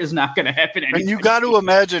caliber is not going to happen anymore. And you got to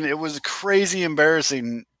imagine it was crazy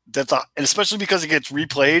embarrassing and especially because it gets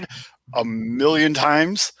replayed a million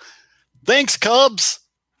times. Thanks, Cubs.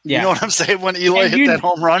 Yeah. You know what I'm saying? When Eloy hit that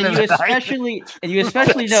home run, you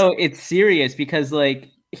especially know it's serious because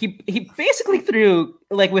he basically threw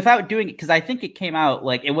without doing it, because I think it came out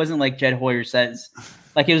it wasn't like Jed Hoyer says,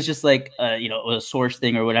 it was just it was a source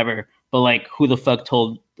thing or whatever. But who the fuck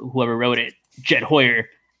told whoever wrote it? Jed Hoyer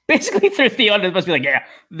basically threw Theo under the bus, be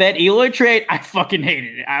that Eloy trade, I fucking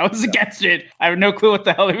hated it. I was against it. I have no clue what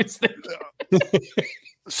the hell he was thinking.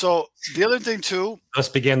 So the other thing too, thus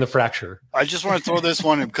began the fracture. I just want to throw this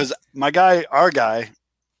one in because our guy,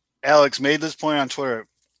 Alex, made this point on Twitter.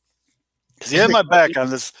 Because he had my back on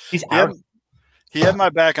this. He had my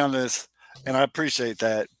back on this, and I appreciate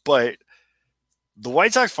that. But the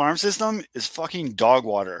White Sox farm system is fucking dog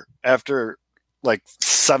water after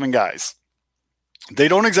 7 guys. They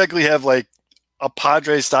don't exactly have a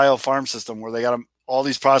Padres style farm system where they got all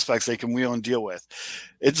these prospects they can wheel and deal with.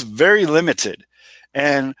 It's very limited.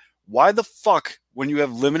 And why the fuck, when you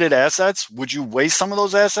have limited assets, would you waste some of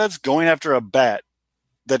those assets going after a bat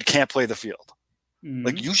that can't play the field?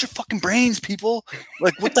 Mm-hmm. Use your fucking brains, people.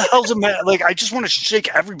 What the hell's a matter? I just want to shake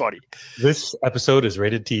everybody. This episode is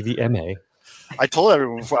rated TV MA. I told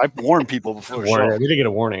everyone before. I warned people before the show. I need to get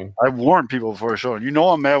a warning. I warned people before the show. And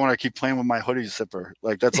I'm mad when I keep playing with my hoodie zipper.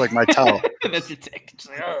 That's my towel. That's your tick.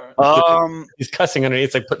 He's cussing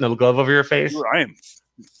underneath. It's putting a glove over your face. I am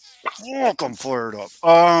Fuck, I'm fired up.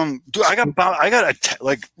 Dude,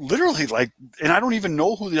 literally, like, and I don't even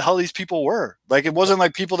know who the hell these people were. Like, it wasn't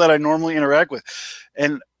like people that I normally interact with.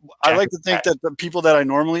 And I like to think that the people that I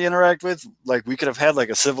normally interact with, like, we could have had like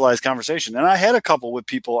a civilized conversation. And I had a couple with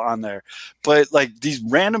people on there, but like these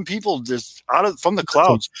random people just from the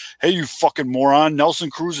clouds. Hey, you fucking moron! Nelson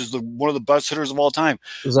Cruz is one of the best hitters of all time.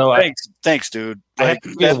 So thanks, dude. Like,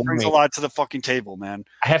 that brings a lot to the fucking table, man.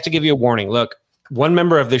 I have to give you a warning. Look, one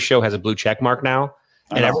member of this show has a blue check mark now,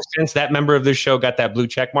 and ever since that member of this show got that blue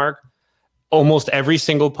check mark, almost every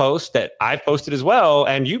single post that I've posted as well,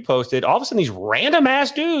 and you posted, all of a sudden these random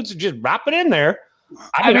ass dudes just drop it in there.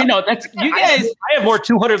 I mean, no, that's you guys. I have more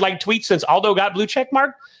 200 like tweets since Aldo got blue check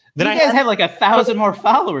mark. You guys have like 1,000 more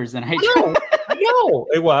followers than I do. I know.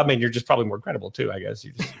 Well, I mean, you're just probably more credible too, I guess.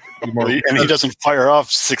 You're more and he doesn't fire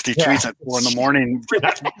off 60 tweets at 4 a.m.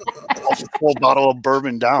 a full bottle of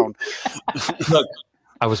bourbon down. Look,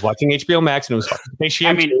 I was watching HBO Max and it was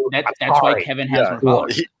I mean, that's why Kevin has more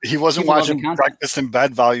followers. He wasn't watching Breakfast in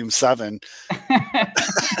Bed Volume 7.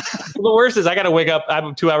 The worst is I got to wake up.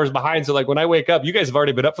 I'm 2 hours behind. So like when I wake up, you guys have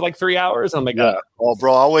already been up for like 3 hours. I'm like, oh,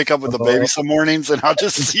 bro, I'll wake up with the baby some mornings and I'll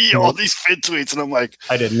just see all these fit tweets. And I'm like,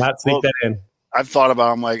 I did not sneak that in. I've thought about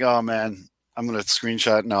it. I'm like, oh man, I'm going to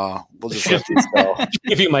screenshot. No, we'll just let these go.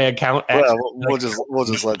 Give you my account. Yeah, we'll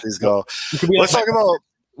just let these go. Let's talk about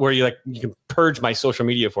where you can purge my social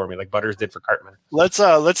media for me like Butters did for Cartman. Let's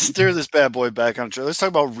steer this bad boy back on track. Let's talk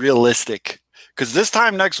about realistic, because this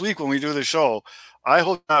time next week when we do the show, I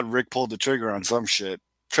hope not Rick pulled the trigger on some shit.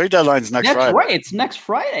 Trade deadline's next Friday. That's right. It's next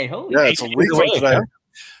Friday. Holy it's a week from today.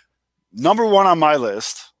 Number one on my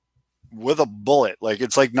list with a bullet. Like,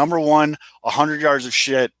 it's like number one, 100 yards of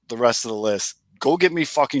shit, the rest of the list. Go get me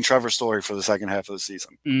fucking Trevor Story for the second half of the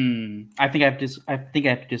season. I think I have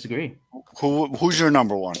to disagree. Who's your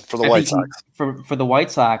number one for the White Sox? For the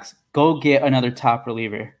White Sox, go get another top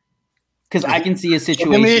reliever. Because I can see a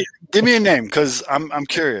situation. Give me a name, because I'm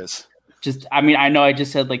curious. I know I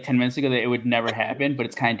just said like 10 minutes ago that it would never happen, but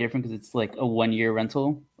it's kind of different because it's like a 1 year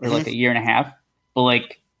rental or like a year and a half. But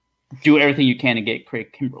like, do everything you can to get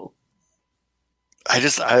Craig Kimbrell.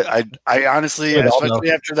 I honestly,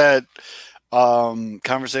 especially after that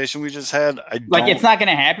conversation we just had, it's not going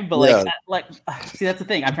to happen. But see, that's the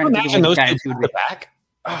thing. I'm trying to think of those guys who would be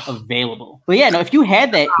available. But yeah, no, if you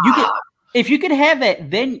had that, you could. If you could have that,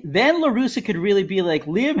 then La Russa could really be like,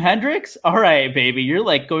 Liam Hendricks, all right, baby, you're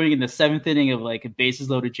like going in the 7th inning of like a bases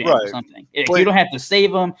loaded jam or something. You don't have to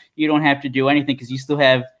save him. You don't have to do anything because you still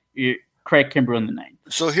have your Craig Kimbrell in the 9th.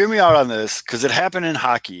 So hear me out on this, because it happened in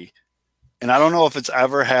hockey, and I don't know if it's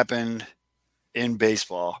ever happened in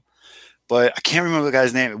baseball, but I can't remember the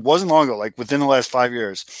guy's name. It wasn't long ago, like within the last 5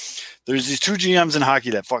 years. There's these two GMs in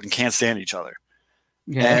hockey that fucking can't stand each other.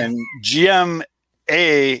 Yeah. And GM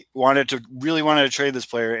A wanted to trade this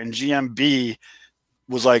player, and GM B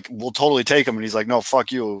was like, we'll totally take him. And he's like, no,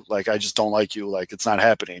 fuck you. Like, I just don't like you. Like, it's not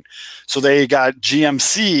happening. So they got GM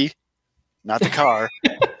C, not the car,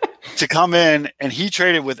 to come in, and he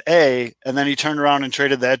traded with A, and then he turned around and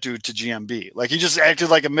traded that dude to GM B. Like, he just acted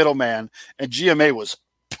like a middleman, and GM A was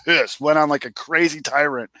pissed, went on like a crazy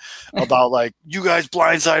tyrant about like, you guys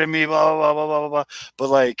blindsided me, blah, blah, blah, blah, blah, blah. But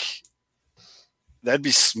like, that'd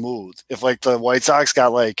be smooth if like the White Sox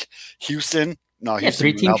got like Houston. No, Houston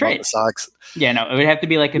 3-team trade. The Sox. Yeah, no, it would have to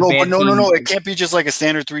be like a no. It can't be just like a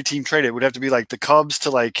standard 3-team trade. It would have to be like the Cubs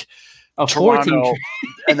to like a Toronto, 4-team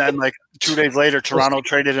and then like 2 days later, Toronto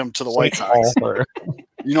traded him to the White Sox.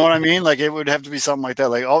 You know what I mean? Like, it would have to be something like that.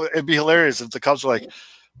 Like, it'd be hilarious if the Cubs were like,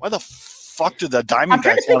 why the fuck did the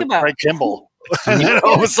Diamondbacks want Craig Kimbrell? And then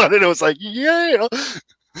all of a sudden it was like,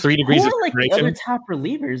 3 degrees of like the other top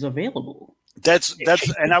relievers available. That's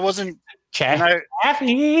and I wasn't. I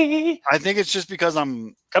think it's just because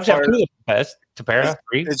I'm. Cubs have 2 of the best. Tepera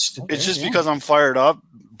 3. It's just because I'm fired up,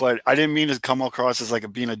 but I didn't mean to come across as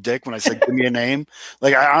like being a dick when I said give me a name.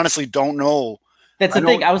 Like, I honestly don't know. That's the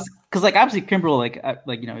thing. I was because like obviously Kimbrell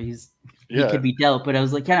he could be dealt, but I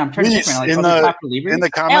was like, I'm trying to think like in the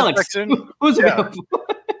comment section. Who's available?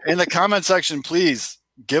 In the comment section, please.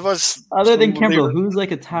 Give us other than Kimbrell, who's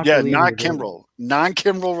like a top reliever? Not Kimbrell.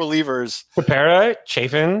 Non-Kimbrell relievers. Tepera,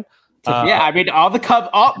 Chafin. I mean all the Cubs,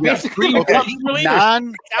 basically Cubs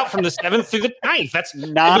relievers. Out from the 7th through the 9th. That's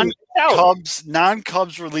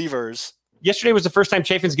non-Cubs relievers. Yesterday was the first time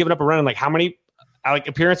Chafin's given up a run in like how many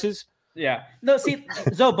appearances? Yeah. No, see,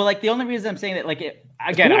 but like the only reason I'm saying that, like,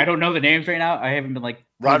 again, I don't know the names right now. I haven't been like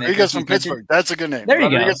Rodriguez from Pittsburgh. That's a good name. There you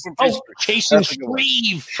Rodriguez go. From Pittsburgh. Jason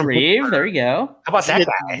Shreve. There you go. How about that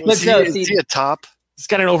guy? Is he a top? He's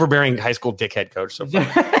got an overbearing high school dickhead coach so far.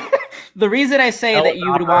 The reason I say that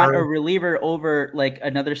you would want a reliever over like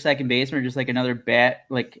another second baseman or just like another bat,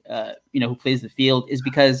 like who plays the field, is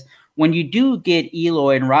because when you do get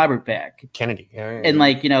Eloy and Robert back, Kennedy, and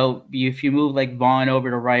like if you move like Vaughn over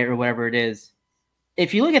to right or whatever it is,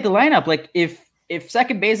 if you look at the lineup, like if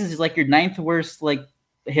second base is like your ninth worst like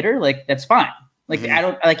hitter, like that's fine. Like I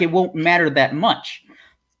don't like it won't matter that much.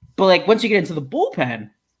 But like once you get into the bullpen,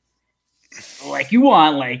 like you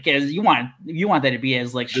want that to be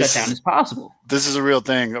as like shut down as possible. This is a real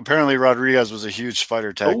thing. Apparently Rodriguez was a huge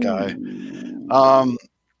spider tech guy.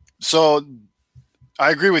 So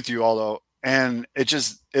I agree with you, Aldo, and it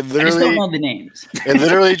literally I just don't know the names. It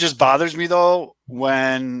literally just bothers me though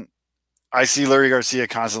when I see Leury Garcia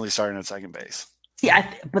constantly starting at second base.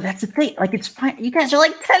 Yeah, but that's the thing. Like, it's fine. You guys are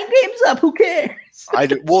like 10 games up. Who cares? I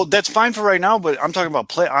do. Well, that's fine for right now, but I'm talking about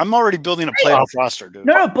play. I'm already building a playoff roster, dude.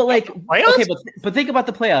 No, but like, okay, but think about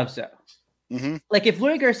the playoffs though. Mm-hmm. Like, if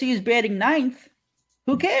Leury Garcia is batting ninth,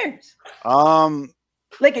 who cares?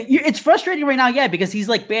 Like it's frustrating right now, yeah, because he's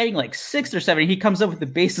like batting like 6th or 7th. He comes up with the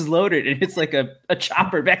bases loaded, and it's like a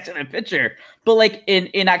chopper back to the pitcher. But like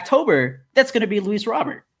in October, that's going to be Luis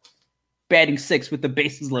Robert batting 6th with the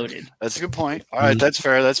bases loaded. That's a good point. All right, that's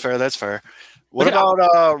fair. What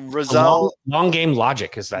about Rizal? Long game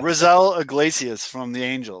logic is that Rizal Iglesias from the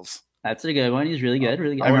Angels? That's a good one. He's really good.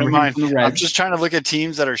 Really good. I remember him from the Reds. I'm just trying to look at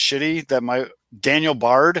teams that are shitty. Daniel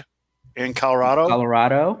Bard in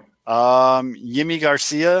Colorado. Yimi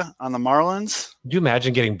Garcia on the Marlins. Could you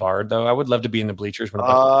imagine getting Bard though? I would love to be in the bleachers. I'm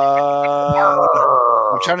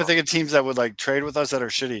trying to think of teams that would like trade with us that are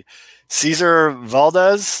shitty. Cesar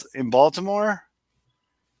Valdez in Baltimore.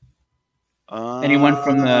 Anyone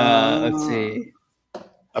from the let's see.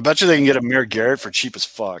 I bet you they can get Amir Garrett for cheap as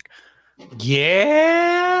fuck.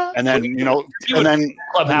 Yeah, and then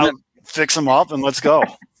fix him up and let's go.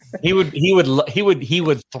 He would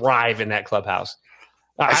thrive in that clubhouse.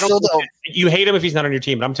 I don't. You hate him if he's not on your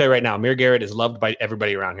team, but I'm telling you right now, Amir Garrett is loved by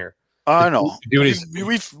everybody around here. I know.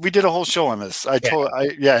 We did a whole show on this.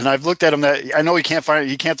 And I've looked at him. That I know he can't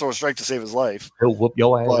throw a strike to save his life. He'll whoop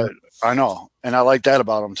your ass. But I know, and I like that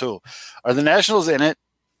about him too. Are the Nationals in it?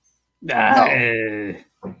 No, I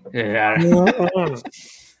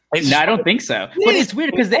don't think so. But it's weird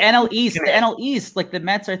because the NL East, like the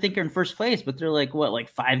Mets, I think are in first place, but they're like what, like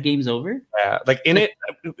 5 games over? Yeah, like in it.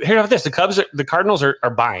 Hear about this: the Cardinals are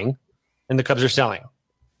buying, and the Cubs are selling.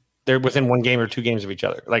 They're within 1 game or 2 games of each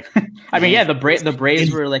other. Like, I mean, yeah, the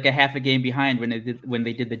Braves were like a half a game behind when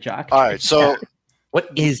they did the jock. All right, so what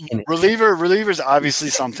is in it? Reliever's obviously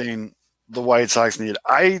something the White Sox need.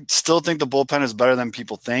 I still think the bullpen is better than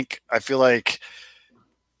people think. I feel like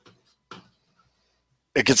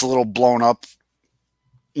it gets a little blown up,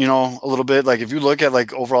 a little bit. Like if you look at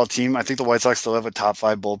like overall team, I think the White Sox still have a top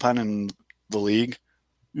 5 bullpen in the league.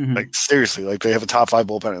 Mm-hmm. Like seriously, like they have a top 5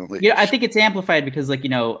 bullpen in the league. Yeah, I think it's amplified because like, a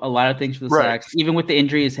lot of things for the Sox, even with the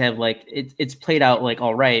injuries, have like it's played out like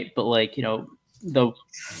all right, but like, you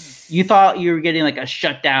thought you were getting like a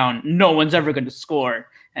shutdown, no one's ever going to score.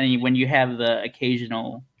 And when you have the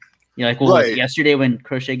occasional, like was it yesterday when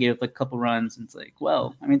Crochet gave up like a couple runs, and it's like,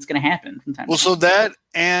 well, I mean, it's going to happen from time to time. So that,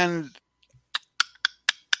 and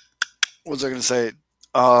what was I going to say?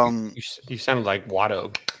 You sounded like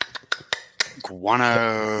Watto.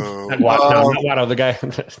 Guano. Not Watto, the guy.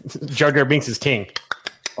 Jar Jar Binks is king.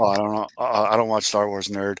 Oh, I don't know. I don't watch Star Wars,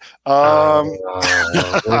 nerd. I'm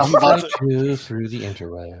about to through the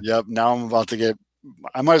interweb. Yep. Now I'm about to get.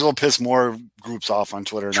 I might as well piss more groups off on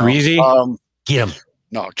Twitter. Treasy, get him.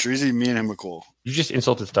 No, Treasy, me and him are cool. You just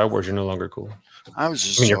insulted Star Wars. You're no longer cool. I was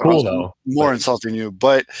just. I mean, you're cool though. More insulting you,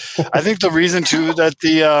 but I think the reason too that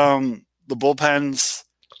the bullpen's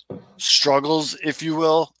struggles, if you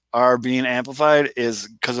will, are being amplified is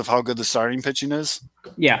because of how good the starting pitching is.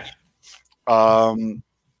 Yeah. I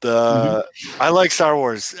like Star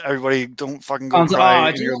Wars. Everybody, don't fucking go cry.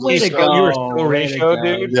 You were so ratio,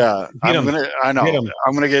 dude. Yeah, I'm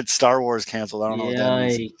gonna get Star Wars canceled. I don't know what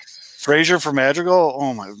that means. Frazier for Madrigal.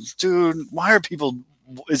 Oh my dude, why are people?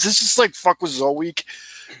 Is this just like fuck with Zoe week?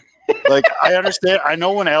 Like I understand. I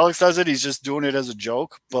know when Alex does it, he's just doing it as a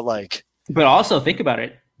joke. But like, but also think about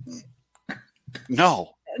it.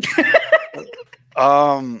 No.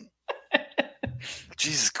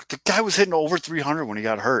 Jesus, the guy was hitting over 300 when he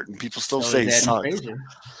got hurt, and people still say he sucks.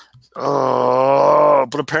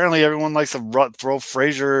 But apparently everyone likes to throw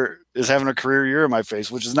Frazier is having a career year in my face,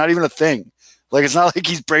 which is not even a thing. Like it's not like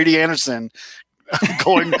he's Brady Anderson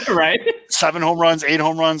going 7 home runs, 8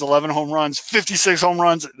 home runs, 11 home runs, 56 home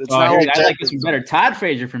runs. It's not I like this one better. Todd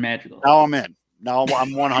Frazier for Madrigal. Now I'm in. Now I'm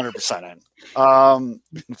 100% in.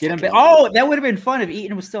 Get him back. Oh, that would have been fun if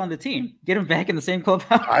Eaton was still on the team. Get him back in the same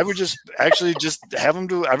clubhouse. I would just have him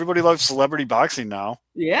do. Everybody loves celebrity boxing now.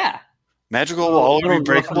 Yeah. Madrigal will always be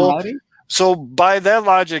breakable. So by that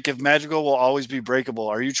logic, if Madrigal will always be breakable,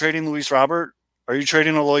 are you trading Luis Robert? Are you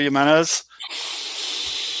trading Eloy Jimenez?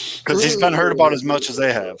 Because he's been hurt about as much as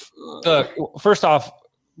they have. First off,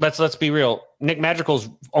 let's be real. Nick Madrigal's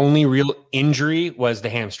only real injury was the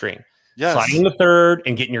hamstring. Yes. Sliding the third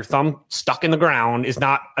and getting your thumb stuck in the ground is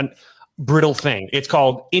not a brittle thing. It's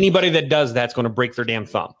called anybody that does that's going to break their damn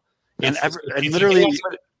thumb. And literally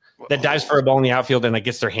that dives for a ball in the outfield and like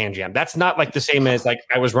gets their hand jammed. That's not like the same as like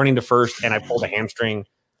I was running to first and I pulled a hamstring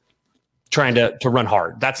trying to run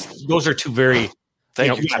hard. Those are two very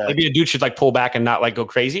maybe a dude should like pull back and not like go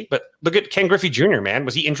crazy. But look at Ken Griffey Jr., man.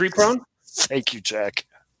 Was he injury prone? Thank you, Jack.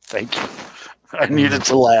 Thank you. I needed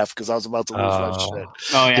to laugh because I was about to lose my shit.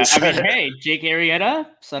 Oh, yeah. I mean, hey, Jake Arrieta,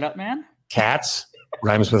 set up, man. Cats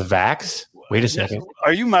rhymes with Vax. Wait a second.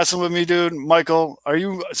 Are you messing with me, dude? Michael, are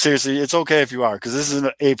you seriously? It's okay if you are, because this is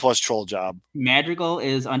an A+ troll job. Madrigal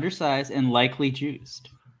is undersized and likely juiced.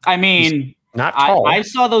 I mean, he's not tall. I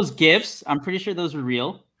saw those GIFs. I'm pretty sure those were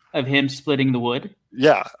real of him splitting the wood.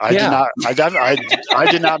 Yeah, I did not. I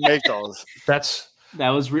did not make those. That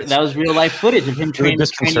was real life footage of him training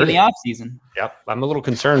in the off season. Yep, I'm a little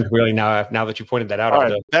concerned really now that you pointed that out. All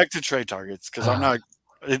right, back to trade targets because I'm not.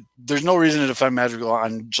 There's no reason to defend Madrigal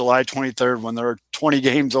on July 23rd when there are 20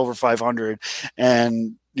 games over 500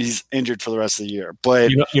 and he's injured for the rest of the year.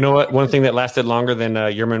 But you know what? One thing that lasted longer than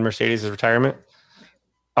Yerman Mercedes' retirement.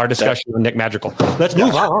 Our discussion with Nick Madrigal. Let's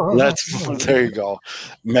move on. There you go.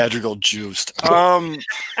 Madrigal juiced.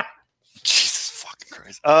 Jesus fucking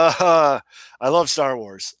Christ. I love Star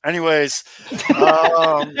Wars. Anyways.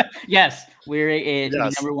 Yes, we're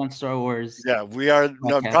number one Star Wars. Yeah, we are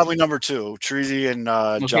probably number two. Treasy and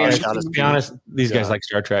Josh got us. To be honest, these guys like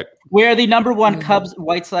Star Trek. We're the number one Cubs,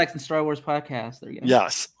 White Sox, and Star Wars podcast. There you go.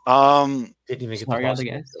 Yes. Didn't even get Sorry, other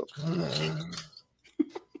guys.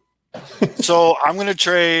 So I'm going to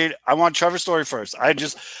trade. I want Trevor Story first. I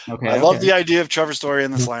love the idea of Trevor Story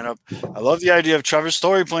in this lineup. I love the idea of Trevor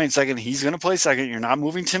Story playing second. He's going to play second. You're not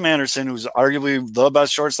moving Tim Anderson, who's arguably the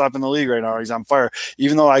best shortstop in the league right now. He's on fire.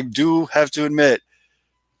 Even though I do have to admit,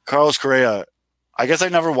 Carlos Correa, I guess I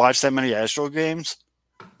never watched that many Astro games.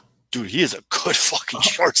 Dude, he is a good fucking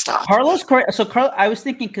shortstop. Carlos Correa. So I was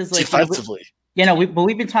thinking because like defensively.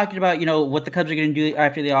 We've been talking about, what the Cubs are going to do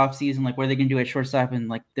after the offseason, like what are they going to do at shortstop, and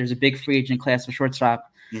like there's a big free agent class for shortstop.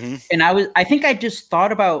 Mm-hmm. And I think I just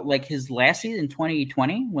thought about like his last season,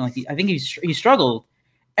 2020, when like I think he struggled,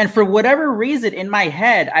 and for whatever reason in my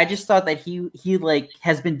head, I just thought that he like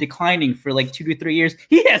has been declining for like 2 to 3 years.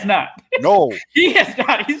 He has not. No, he has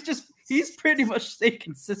not. He's pretty much stayed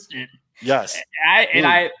consistent. Yes,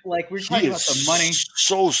 we're talking about the money.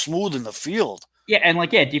 So smooth in the field. Yeah, and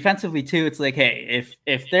defensively too, it's like, hey,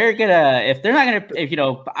 if they're not gonna,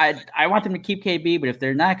 I want them to keep KB, but if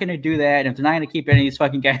they're not gonna do that, and if they're not gonna keep any of these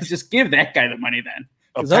fucking guys, just give that guy the money then.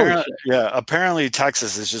 Apparently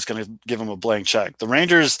Texas is just gonna give him a blank check. The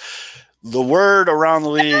Rangers, the word around the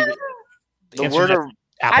league,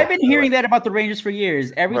 I've been hearing that about the Rangers for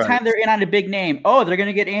years. Every time they're in on a big name, they're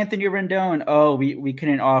gonna get Anthony Rendon. We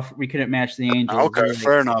couldn't match the Angels. Okay,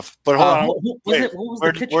 fair enough. But hold on,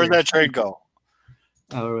 where'd that trade go?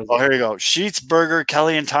 Oh, here you go. Sheets, Berger,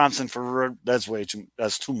 Kelly, and Thompson for that's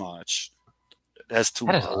too much. That is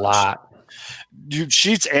a lot.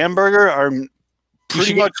 Sheets and Berger are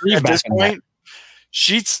pretty much at this point.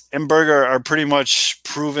 Sheets and Berger are pretty much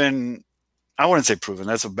proven. I wouldn't say proven.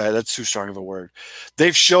 That's too strong of a word.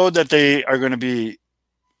 They've showed that they are going to be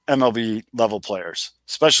MLB level players,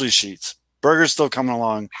 especially Sheets. Berger's still coming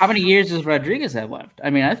along. How many years does Rodriguez have left? I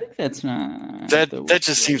mean, I think that's not. That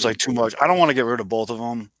just seems like too much. I don't want to get rid of both of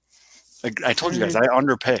them. Like I told you guys, I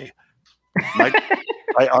underpay.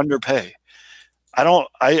 I underpay.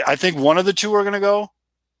 I think one of the two are going to go,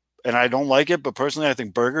 and I don't like it. But personally, I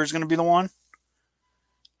think Berger is going to be the one.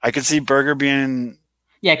 I could see Berger being.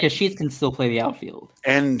 Yeah, because Sheets can still play the outfield,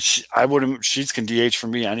 and Sheets can DH for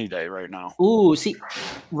me any day right now. Ooh, see,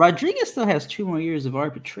 Rodriguez still has 2 more years of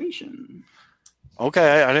arbitration.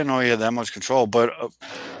 Okay, I didn't know he had that much control. But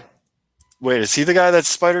wait, is he the guy that's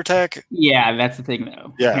Spider Tech? Yeah, that's the thing,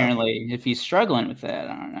 though. Yeah. Apparently, if he's struggling with that,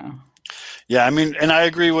 I don't know. Yeah, I mean, and I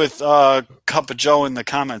agree with Cup of Joe in the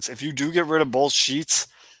comments. If you do get rid of both Sheets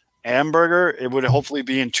and Berger, it would hopefully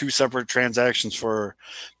be in 2 separate transactions for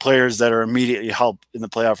players that are immediately help in the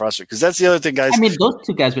playoff roster. Because that's the other thing, guys. I mean, those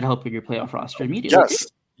 2 guys would help with your playoff roster immediately. Yes,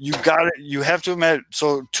 you got it. You have to admit.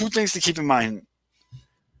 So 2 things to keep in mind.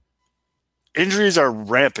 Injuries are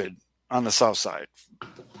rampant on the South Side.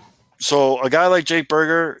 So a guy like Jake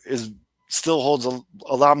Berger still holds a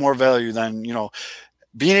lot more value than,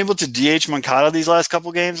 being able to DH Moncada these last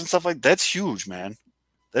couple games and stuff like that's huge, man.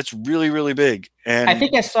 That's really, really big. And I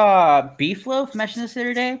think I saw Beefloaf mention this the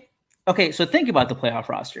other day. Okay, so think about the playoff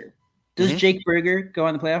roster. Does Jake Berger go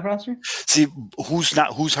on the playoff roster? See, who's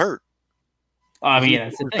hurt? I mean,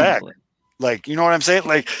 that's the thing. Like, you know what I'm saying?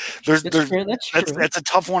 Like, That's true. that's a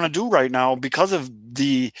tough one to do right now because of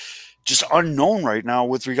the just unknown right now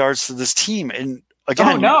with regards to this team. And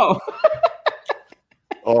again, no.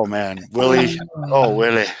 Oh man, Willie. Oh,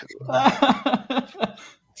 Willie.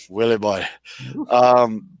 Willie boy.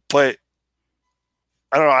 But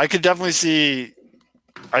I don't know. I could definitely see.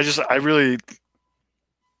 I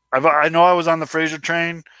know I was on the Frazier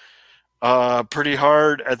train pretty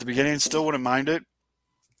hard at the beginning. Still wouldn't mind it,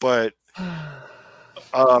 but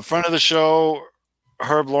friend of the show,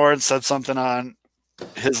 Herb Lawrence, said something on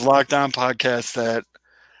his Lockdown podcast that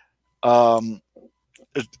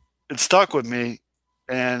it stuck with me,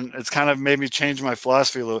 and it's kind of made me change my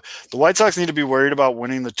philosophy a little. The White Sox need to be worried about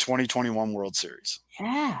winning the 2021 World Series.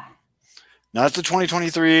 Yeah. Not the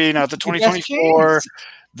 2023, not the 2024.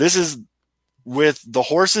 This is with the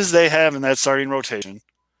horses they have in that starting rotation.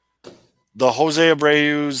 The Jose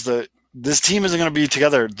Abreu's, this team isn't going to be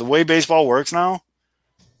together the way baseball works now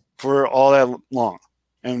for all that long.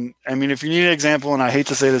 And I mean, if you need an example, and I hate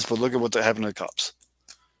to say this, but look at what happened to the Cubs.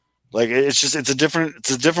 Like it's a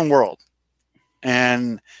different world,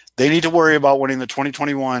 and they need to worry about winning the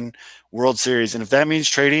 2021 World Series. And if that means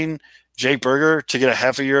trading Jake Berger to get a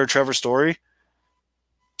half a year of Trevor Story.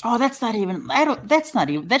 Oh, that shouldn't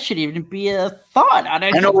even be a thought.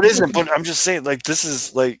 I know it isn't, but I'm just saying, like, this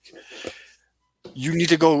is like, you need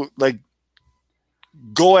to go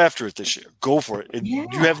after it this year. Go for it. You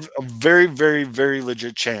have a very, very, very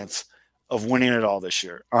legit chance of winning it all this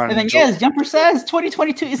year. And then, as Jumper says,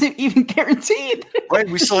 2022 isn't even guaranteed. Right.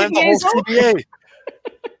 We still have the whole CBA.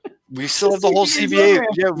 We still have the whole CBA.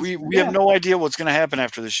 Yeah, we have no idea what's going to happen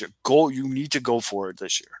after this year. You need to go for it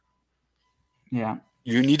this year. Yeah.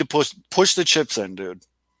 You need to push the chips in, dude.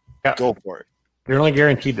 Yeah. Go for it. You're only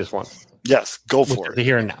guaranteed this one. Yes, go for it. The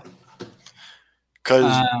here and now. Because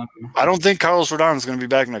I don't think Carlos Rodon is going to be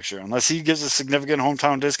back next year. Unless he gives a significant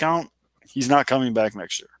hometown discount, he's not coming back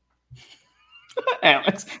next year.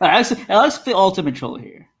 Alex, the ultimate troll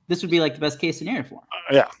here. This would be like the best case scenario for him.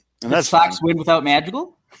 Yeah. And that's Sox win without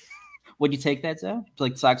Madrigal? Would you take that, Zoe?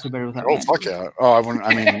 Like Sox are better without Madrigal? Fuck yeah. Oh, I wouldn't.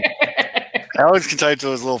 I mean, Alex can tie it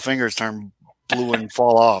till his little fingers turn blue and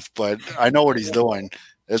fall off, but I know what he's doing.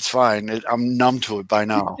 It's fine. I'm numb to it by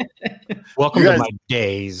now. Welcome to my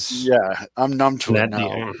days. Yeah, I'm numb to it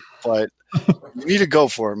now. But you need to go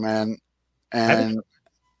for it, man. And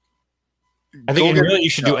I think really you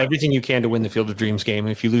should do everything you can to win the Field of Dreams game.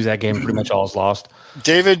 If you lose that game, pretty much all is lost.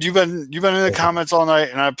 David, you've been in the comments all night,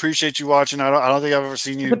 and I appreciate you watching. I don't think I've ever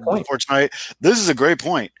seen you before tonight. This is a great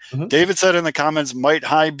point. Mm-hmm. David said in the comments, might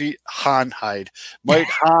Han be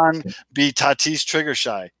Tatis trigger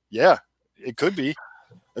shy? Yeah, it could be.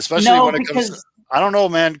 Especially when it comes I don't know,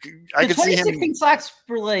 man. I could see him. The 2016 Sox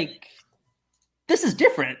were like, this is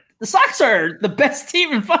different. The Sox are the best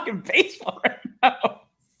team in fucking baseball right now.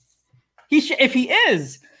 If he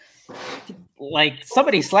is, like,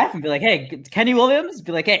 somebody slap him and be like, hey, Kenny Williams,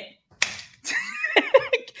 be like, hey.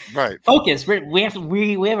 Right. Focus. We have a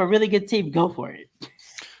really good team. Go for it.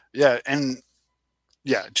 Yeah, and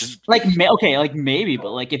yeah, just maybe,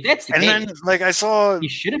 but like if that's the case, then like I saw,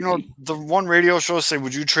 the one radio show say,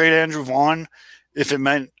 would you trade Andrew Vaughn if it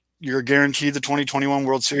meant you're guaranteed the 2021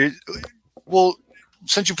 World Series? Well,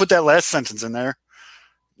 since you put that last sentence in there,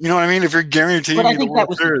 you know what I mean? If you're guaranteed, but I think that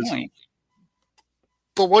was the point.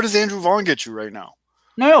 But what does Andrew Vaughn get you right now?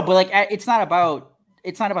 No, but like it's not about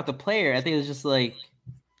the player. I think it's just like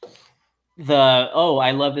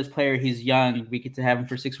I love this player. He's young. We get to have him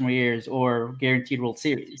for 6 more years, or guaranteed World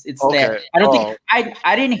Series. It's that I don't think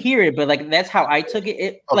I didn't hear it, but like that's how I took it.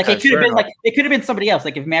 It could have been it could have been somebody else.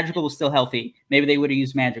 Like if Madrigal was still healthy, maybe they would have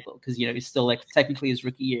used Madrigal because he's still like technically his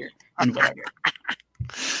rookie year and whatever.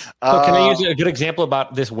 So can I use a good example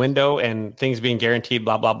about this window and things being guaranteed,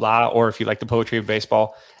 blah, blah, blah, or if you like the poetry of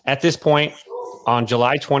baseball? At this point, on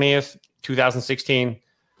July 20th, 2016,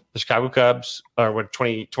 the Chicago Cubs, or what,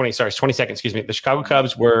 22nd, excuse me, the Chicago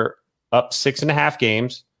Cubs were up 6.5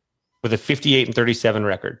 games with a 58-37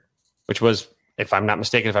 record, which was, if I'm not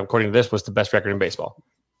mistaken, if I'm according to this, was the best record in baseball.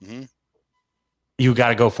 Mm-hmm. You got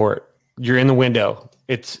to go for it. You're in the window.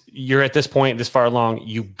 You're at this point, this far along,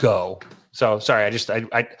 you go. So sorry,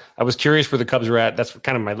 I was curious where the Cubs were at. That's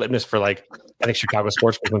kind of my litmus for like I think Chicago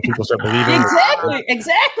sports when people start believing.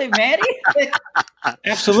 Exactly, Maddie.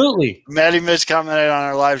 Absolutely. Maddie Mitch commented on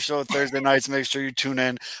our live show Thursday nights. Make sure you tune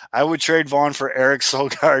in. I would trade Vaughn for Eric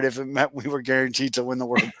Sogard if it meant we were guaranteed to win the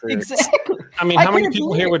World Series. Exactly. I mean, how many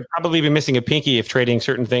people here would probably be missing a pinky if trading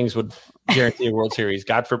certain things would guarantee a World Series?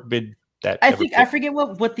 God forbid. I forget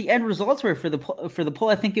what the end results were for the poll.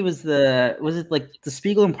 I think it was the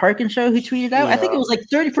Spiegel and Parkin show who tweeted out. Yeah. I think it was like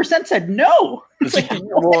 30% said no.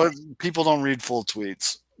 Well, people don't read full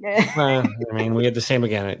tweets. I mean, we had the same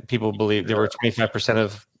again. People believe there were 25%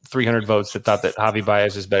 of 300 votes that thought that Javi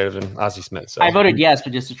Baez is better than Ozzie Smith. So I voted yes,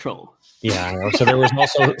 but just a troll. Yeah, I know. So there was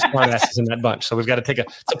also smartasses in that bunch. So we've got to take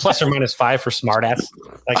it's a plus or minus 5 for smartass.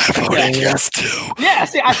 Like, yes, too. Yeah,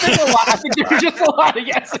 see, I think a lot. I think there were just a lot of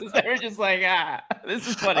yeses. They were just like, this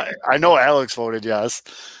is funny. I know Alex voted yes.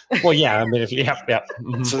 Well, yeah. I mean,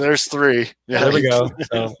 Mm-hmm. So there's 3. Yeah, there we go.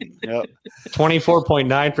 So,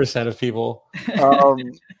 24.9% of people.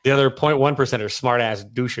 The other 0.1% are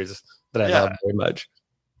smartass douches that I love very much.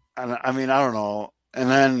 And I mean, I don't know. And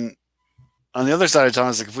then on the other side of town,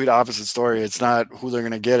 it's a complete opposite story. It's not who they're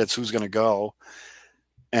going to get; it's who's going to go.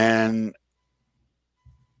 And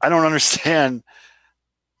I don't understand.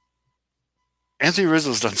 Anthony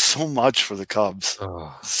Rizzo's done so much for the Cubs,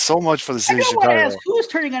 so much for the city of Chicago. Who's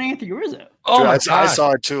turning on Anthony Rizzo? Oh, dude, I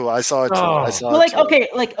saw it too. I saw it too.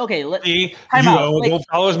 Okay. Don't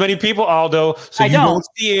follow as many people, Aldo. So you don't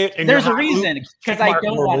see it. And there's a reason because I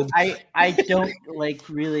don't like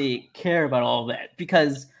really care about all of that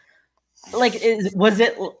because. Was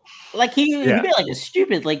it like he made like a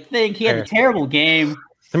stupid thing? He had a terrible game.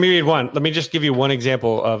 Let me read one. Let me just give you one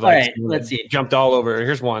example of let's see. Jumped all over.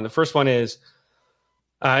 Here's one. The first one is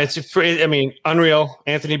unreal.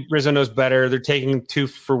 Anthony Rizzo knows better. They're taking 2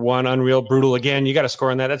 for 1. Unreal, brutal again. You got to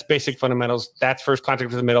score on that. That's basic fundamentals. That's first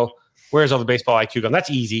contact to the middle. Where's all the baseball IQ gone?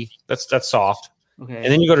 That's easy. That's soft. Okay. And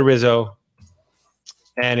then you go to Rizzo,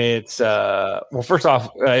 and it's first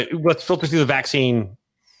off, let's filter through the vaccine.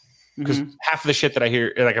 Because half of the shit that I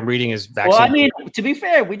hear, I'm reading, is vaccine. Well, I mean, to be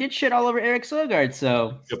fair, we did shit all over Eric Sogard,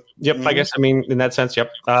 so. Yep. I guess, in that sense, yep.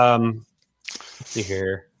 Let's see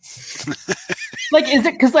here. Is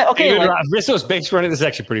it because Rizzo's base running? This is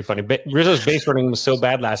actually pretty funny. Rizzo's base running was so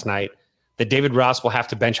bad last night that David Ross will have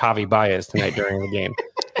to bench Javi Baez tonight during the game.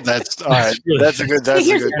 That's all right. That's a good.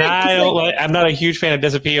 I'm not a huge fan of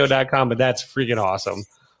Desapio.com, but that's freaking awesome.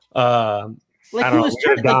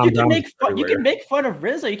 You can make fun of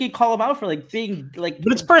Rizzo. You can call him out for being but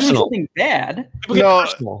it's personal. Something bad.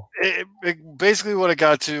 Basically, what it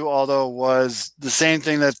got to, although, was the same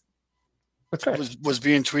thing that was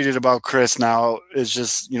being tweeted about Chris. Now is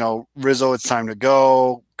just Rizzo. It's time to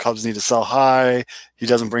go. Cubs need to sell high. He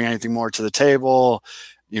doesn't bring anything more to the table.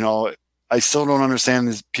 I still don't understand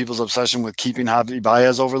these people's obsession with keeping Javi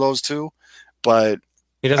Baez over those two, but.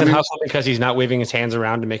 He doesn't hustle because he's not waving his hands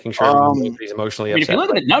around to making sure he's emotionally upset. If you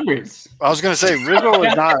look at the numbers, I was going to say Rizzo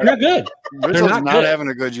is not. They're not good. Rizzo's not having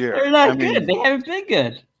a good year. They're not good. They haven't been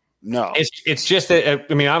good. No, it's just that.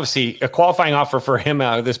 Obviously, a qualifying offer for him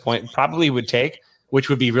at this point probably would take, which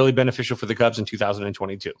would be really beneficial for the Cubs in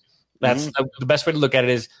 2022. That's the best way to look at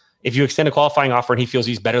it. Is if you extend a qualifying offer and he feels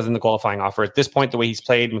he's better than the qualifying offer at this point, the way he's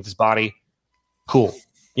played with his body, cool.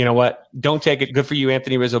 You know what? Don't take it. Good for you,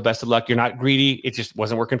 Anthony Rizzo. Best of luck. You're not greedy. It just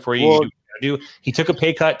wasn't working for you. Well, you do. He took a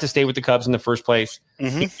pay cut to stay with the Cubs in the first place.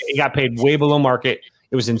 He got paid way below market.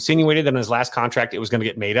 It was insinuated that on his last contract, it was going to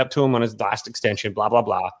get made up to him on his last extension, blah, blah,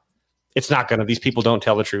 blah. It's not going to. These people don't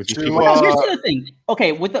tell the truth. These people. Here's the other thing.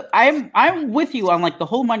 Okay, I'm with you on the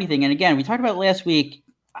whole money thing. And again, we talked about it last week.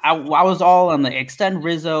 I was all on the extend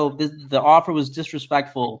Rizzo. The offer was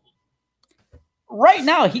disrespectful. Right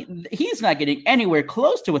now, he's not getting anywhere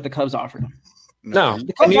close to what the Cubs offered him. No,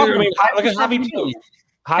 look at Javi too.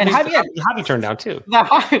 Javi turned down too.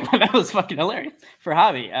 That was fucking hilarious for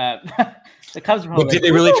Javi. The Cubs were. But did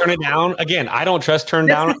they really turn it down? Again, I don't trust turn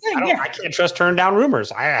down. I can't trust turn down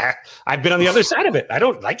rumors. I've been on the other side of it. I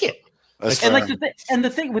don't like it. And the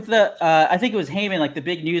thing with the I think it was Heyman. The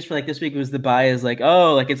big news for this week was the Baez. It's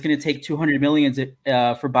going to take $200 million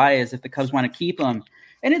for Baez if the Cubs want to keep him.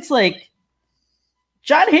 And it's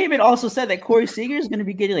John Heyman also said that Corey Seager is going to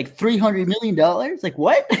be getting $300 million.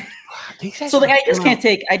 What? So I just can't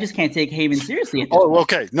take Heyman seriously.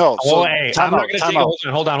 Okay. No. So I'm not going to take.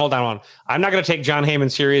 Hold on. I'm not going to take John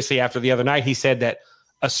Heyman seriously after the other night. He said that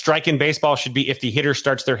a strike in baseball should be if the hitter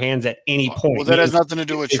starts their hands at any point. Well, that has nothing to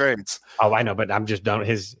do with trades. Oh, I know, but I'm just done.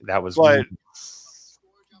 That was. But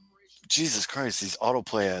Jesus Christ, these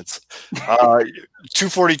autoplay ads.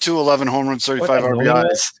 242, 11 home runs, 35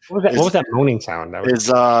 RBIs. What was that moaning sound? That was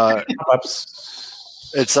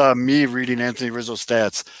it's me reading Anthony Rizzo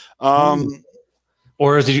stats.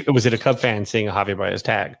 Or was it a Cub fan seeing a Javier Baez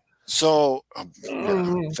tag? So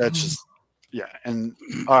that's just and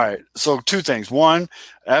all right. So two things. One,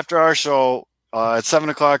 after our show at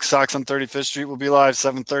 7:00, Sox on 35th Street will be live.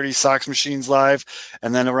 7:30, Sox Machines live,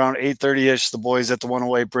 and then around 8:30ish, the boys at the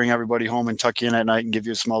 108 bring everybody home and tuck you in at night and give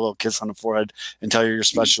you a small little kiss on the forehead and tell you you're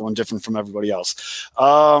special and different from everybody else.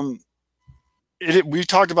 We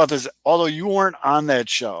talked about this, although you weren't on that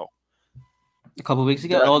show a couple weeks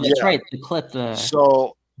ago. Oh, that's right. The clip.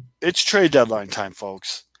 So it's trade deadline time,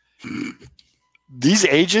 folks. These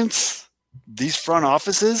agents, these front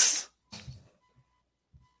offices,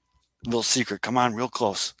 little secret, come on, real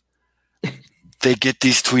close. They get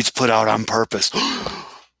these tweets put out on purpose.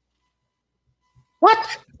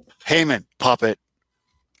 What? Heyman, puppet.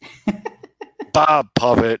 Bob,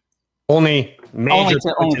 puppet. Only major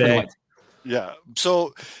today. Yeah.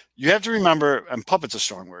 So you have to remember, and puppet's a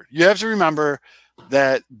strong word. You have to remember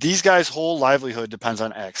that these guys' whole livelihood depends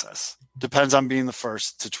on access, depends on being the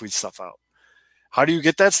first to tweet stuff out. How do you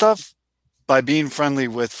get that stuff? By being friendly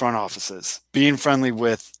with front offices, being friendly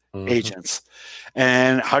with agents.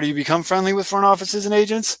 And how do you become friendly with front offices and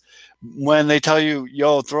agents? When they tell you,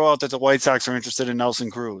 yo, throw out that the White Sox are interested in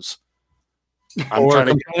Nelson Cruz. Or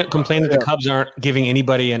complain that the Cubs aren't giving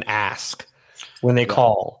anybody an ask when they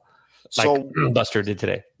call. Like Buster did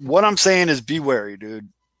today. What I'm saying is be wary, dude.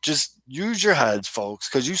 Just use your heads, folks.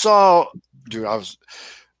 Because you saw, do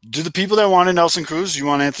the people that wanted Nelson Cruz, you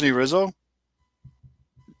want Anthony Rizzo?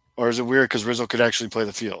 Or is it weird because Rizzo could actually play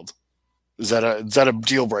the field? Is that a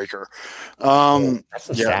deal breaker? That's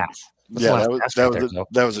a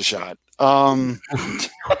that was a shot.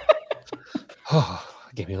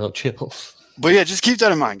 Gave me a little chills. But yeah, just keep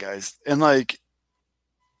that in mind, guys. And like,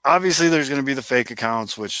 obviously, there's going to be the fake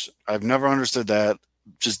accounts, which I've never understood that.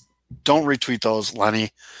 Just don't retweet those,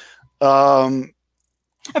 Lenny. I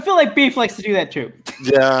feel like Beef likes to do that too.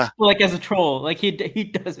 Yeah, like as a troll, like he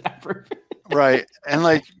does it for right. And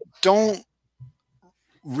like, don't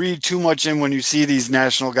read too much in when you see these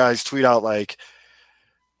national guys tweet out like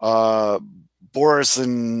Boris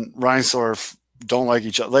and Reinsdorf don't like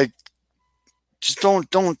each other. Like, just don't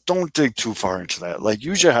dig too far into that. Like,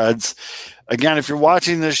 use your heads. Again, if you're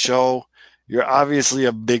watching this show, you're obviously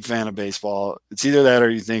a big fan of baseball. It's either that or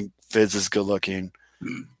you think Fitz is good looking.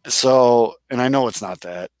 So, and I know it's not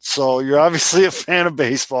that. So you're obviously a fan of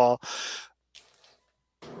baseball.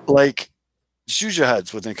 Like, just use your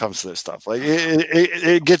heads when it comes to this stuff. Like,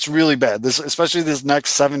 it gets really bad. Especially this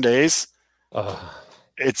next 7 days.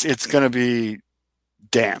 It's gonna be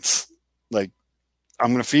dance. Like,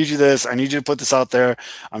 I'm going to feed you this. I need you to put this out there.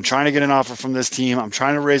 I'm trying to get an offer from this team. I'm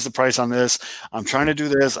trying to raise the price on this. I'm trying to do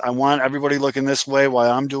this. I want everybody looking this way while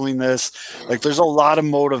I'm doing this. Like, there's a lot of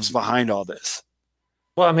motives behind all this.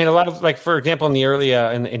 Well, I mean, a lot of, like, for example, in the early,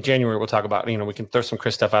 in January, we'll talk about, we can throw some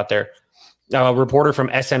Chris stuff out there. A reporter from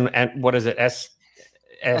SNY, whatever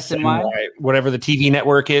the TV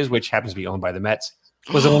network is, which happens to be owned by the Mets,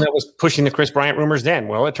 was the one that was pushing the Chris Bryant rumors then.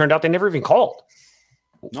 Well, it turned out they never even called.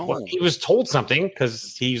 No. Well, he was told something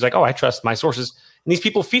because he's like, oh, I trust my sources. And these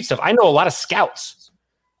people feed stuff. I know a lot of scouts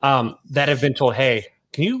that have been told, hey,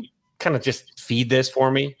 can you kind of just feed this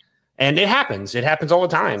for me? And it happens. It happens all the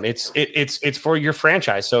time. It's for your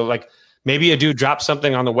franchise. So, like, maybe a dude drops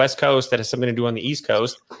something on the West Coast that has something to do on the East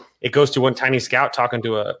Coast. It goes to one tiny scout talking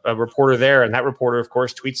to a reporter there. And that reporter, of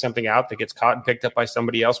course, tweets something out that gets caught and picked up by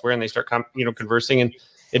somebody elsewhere. And they start conversing, and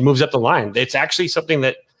it moves up the line. It's actually something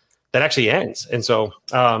that actually ends. And so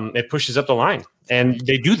it pushes up the line, and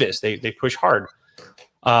they do this. They push hard.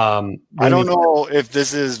 I don't know if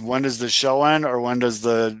this is when does the show end or when does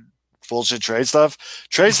the bullshit trade stuff.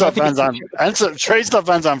 Trade stuff ends on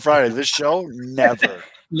Friday. This show never ends.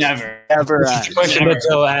 And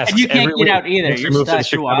you can't get out either. You're stuck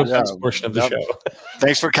to watch portion of the show.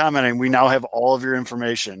 Thanks for commenting. We now have all of your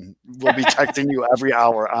information. We'll be texting you every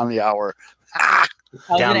hour on the hour. I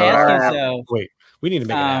was going to ask you, so wait. We need to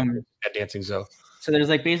make an at Dancing Zoe. So there's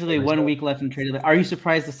like basically 1 week left in trade. Are you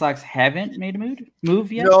surprised the Sox haven't made a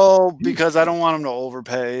move yet? No, because I don't want them to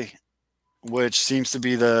overpay, which seems to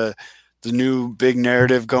be the new big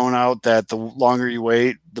narrative going out that the longer you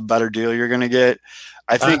wait, the better deal you're going to get.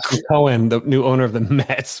 I think Cohen, the new owner of the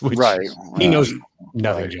Mets, which right, he knows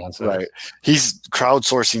nothing, Johnson. Right, he's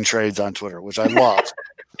crowdsourcing trades on Twitter, which I love.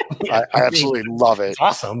 I absolutely love it. It's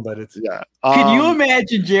awesome, but it's yeah. Can you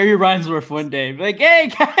imagine Jerry Reinsdorf one day like,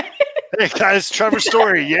 "Hey, guys, Hey guys, Trevor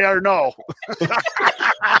Story, yeah or no?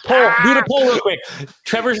 Poll. Do the poll real quick.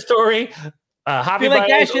 Trevor Story. Hobby like,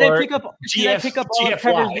 guys, should I pick up all of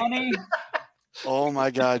Trevor's money? Oh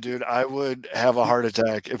my god, dude! I would have a heart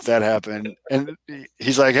attack if that happened. And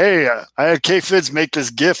he's like, "Hey, I had K-Fitz make this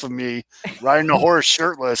GIF of me riding a horse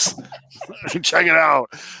shirtless. Check it out."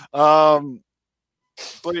 The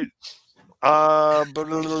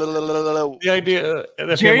idea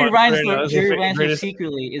Jerry Reinsdorf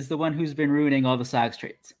secretly is the one who's been ruining all the Sox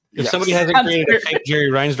trades. If somebody hasn't created a fake Jerry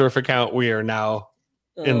Reinsdorf account, we are now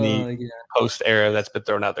in the post era that's been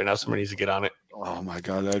thrown out there. Now somebody needs to get on it. Oh my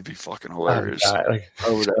god, that'd be fucking hilarious. I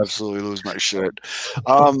would absolutely lose my shit.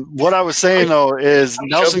 What I was saying though is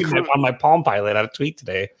Nelson Cruz on my Palm Pilot had a tweet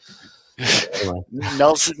today.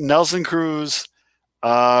 Nelson Cruz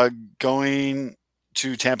going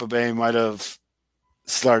to Tampa Bay might have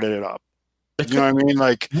started it up. You know what I mean?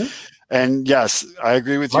 Like, and yes, I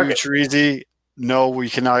agree with you, Chirizi. No, we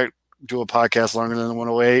cannot do a podcast longer than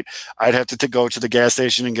 108. I'd have to go to the gas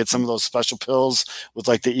station and get some of those special pills with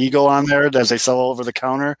like the Eagle on there that they sell over the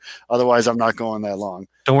counter. Otherwise, I'm not going that long.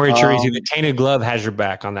 Don't worry, Chirizi. The Tainted Glove has your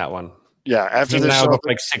back on that one. Yeah, after this show,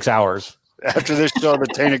 like 6 hours. After this show, the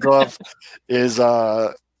Tainted Glove is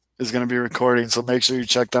going to be recording, so make sure you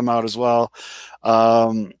check them out as well.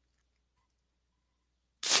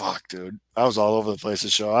 Fuck, dude, I was all over the place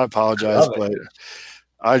this show. I apologize, but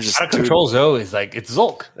I just out of control. Zoe is like, it's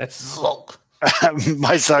Zulk. That's Zulk.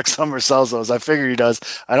 My Sock Summer sells those. I figure he does.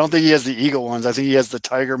 I don't think he has the Eagle ones. I think he has the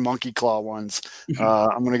Tiger Monkey Claw ones.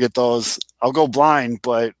 I'm gonna get those. I'll go blind,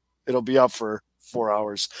 but it'll be up for 4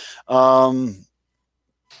 hours.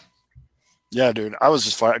 Yeah, dude, I was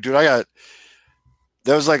just fine. Dude,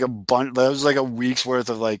 there was like a week's worth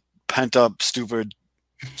of like pent up stupid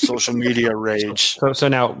social media rage. So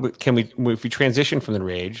now if we transition from the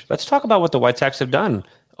rage, let's talk about what the White Sox have done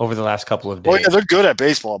over the last couple of days. Oh yeah, they're good at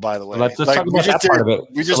baseball, by the way. Let's talk about that part of it.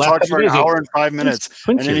 We just talked for an hour and 5 minutes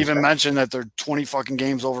and didn't even mention that they're 20 fucking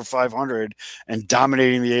games over 500 and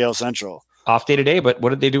dominating the AL Central. Off day today, but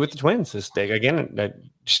what did they do with the Twins this day? Again,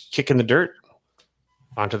 just kicking the dirt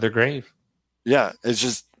onto their grave. Yeah, it's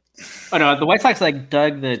just. Oh no, the White Sox like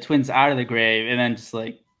dug the Twins out of the grave and then just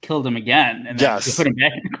like killed them again, and then put them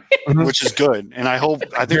back in the grave. Which is good. And I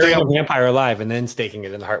think they have a vampire alive and then staking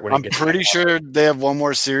it in the heart. I'm pretty sure they have one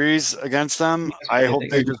more series against them. I hope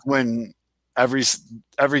they just win every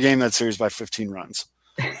game that series by 15 runs.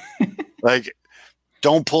 Like,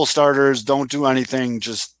 don't pull starters, don't do anything,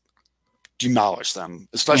 just demolish them.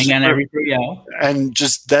 Especially and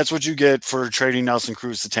just that's what you get for trading Nelson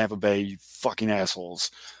Cruz to Tampa Bay, you fucking assholes.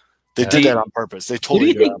 They did that on purpose. They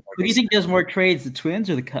totally did that on purpose. Who do you think does more trades, the Twins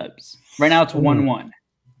or the Cubs? Right now it's 1-1.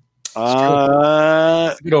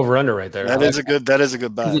 Good over under right there. That is a good bet.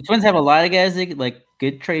 The Twins have a lot of guys that like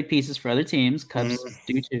good trade pieces for other teams. Cubs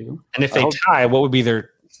do too. And if they tie, what would be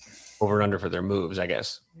their over under for their moves? I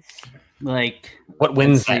guess. Like what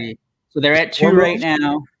wins that? So they're at 2 right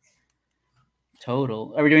now.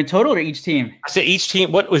 Total. Are we doing total or each team? I said each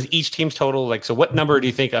team. What was each team's total? Like, so what number do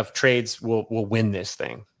you think of trades will win this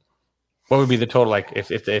thing? What would be the total? Like, if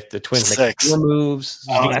the Twins make 4 moves?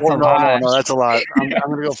 No, that's a lot. I'm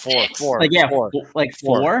gonna go 4. 4. Like, yeah, 4. Like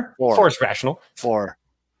 4. 4 is rational. 4.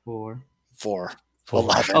 11. 4.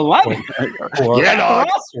 Yeah, dog.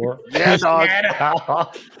 4. Yeah, dog.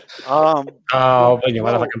 When you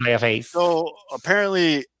want to play a face. So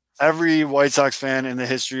apparently, every White Sox fan in the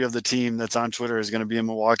history of the team that's on Twitter is going to be in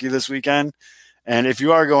Milwaukee this weekend. And if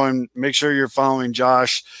you are going, make sure you're following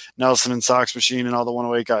Josh, Nelson, and Sox Machine and all the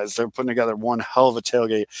 108 guys. They're putting together one hell of a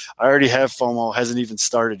tailgate. I already have FOMO. Hasn't even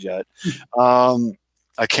started yet.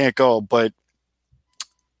 I can't go. But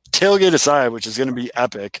tailgate aside, which is going to be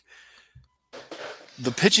epic,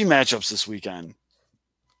 the pitching matchups this weekend.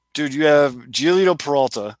 Dude, you have Giolito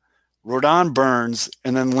Peralta, Rodon Burns,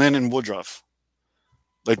 and then Lynn and Woodruff.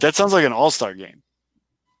 Like, that sounds like an all-star game.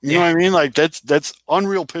 You know what I mean? Like, that's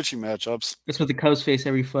unreal pitching matchups. That's what the Cubs face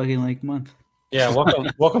every fucking like month. Yeah,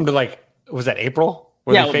 welcome to like, was that April?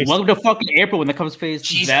 Welcome to fucking April when the Cubs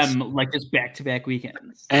face them like just back-to-back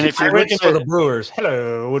weekends. And if you're looking for the Brewers,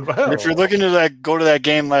 hello. If you're looking to go to that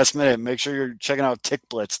game last minute, make sure you're checking out Tick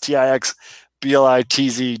Blitz,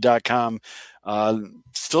 TIXBLITZ.com.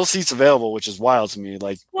 Still seats available, which is wild to me.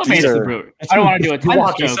 Like, I don't want to do a ton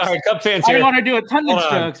of jokes. Sorry, Cub fans I don't want to do a ton of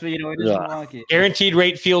jokes, but you know, it is Milwaukee. Guaranteed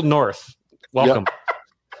rate field north. Welcome. Yep.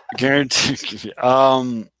 Guaranteed.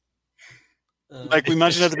 Like we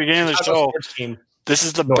mentioned at the beginning of the show, this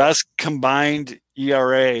is the best combined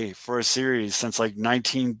ERA for a series since like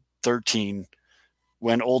 1913,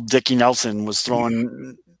 when old Dickie Nelson was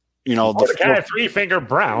throwing the guy 3-finger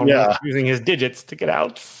Brown was using his digits to get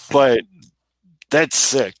out. But that's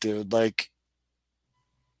sick, dude. Like,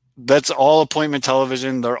 that's all appointment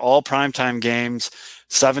television. They're all primetime games.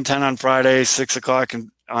 7:10 on Friday, 6 o'clock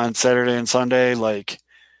on Saturday and Sunday. Like,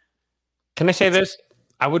 can I say this?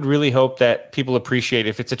 I would really hope that people appreciate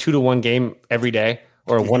if it's a 2-1 game every day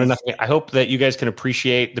or a 1-0. I hope that you guys can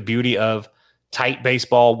appreciate the beauty of tight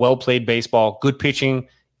baseball, well played baseball, good pitching.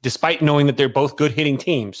 Despite knowing that they're both good hitting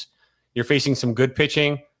teams, you're facing some good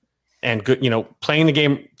pitching and good, playing the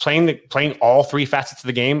game, playing all three facets of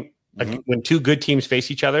the game. Like when two good teams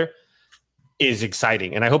face each other is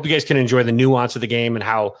exciting. And I hope you guys can enjoy the nuance of the game and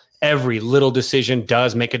how every little decision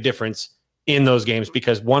does make a difference in those games,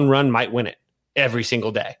 because one run might win it every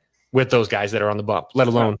single day with those guys that are on the bump, let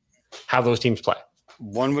alone how those teams play.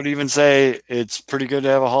 One would even say it's pretty good to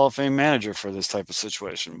have a Hall of Fame manager for this type of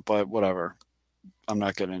situation, but whatever. I'm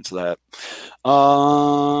not getting into that.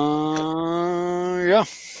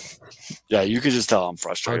 Yeah, you could just tell I'm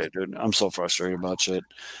frustrated, dude. I'm so frustrated about shit.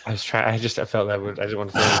 I felt that I didn't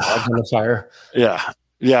want to throw on the fire.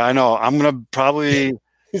 Yeah, I know. I'm gonna probably.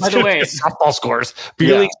 By the way, softball scores,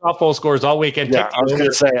 beer league softball scores all weekend. Yeah, I was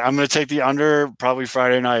gonna say I'm gonna take the under probably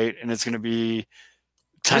Friday night, and it's gonna be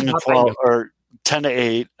 10 to 12 or 10 to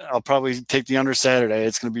 8. I'll probably take the under Saturday.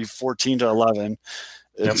 It's gonna be 14 to 11.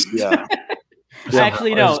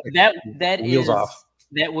 Actually, no. That Wheels is off.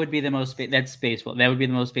 That would be the most. That's baseball. That would be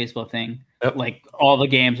the most baseball thing. Yep. Like all the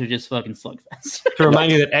games are just fucking slugfest. To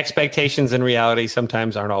remind you that expectations and reality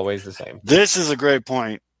sometimes aren't always the same. This is a great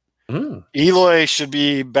point. Eloy should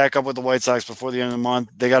be back up with the White Sox before the end of the month.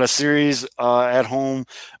 They got a series at home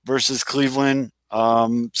versus Cleveland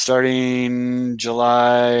starting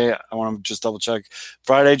July. I want to just double check.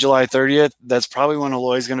 Friday, July 30th. That's probably when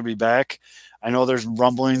Eloy's going to be back. I know there's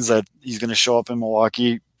rumblings that he's going to show up in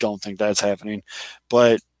Milwaukee. Don't think that's happening.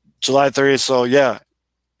 But July 30th, so yeah,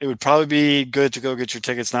 it would probably be good to go get your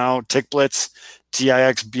tickets now. TickBlitz,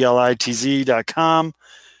 TIXBLITZ.com.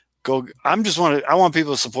 Go. I want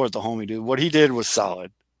people to support the homie, dude. What he did was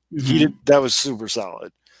solid. That was super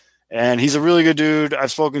solid. And he's a really good dude.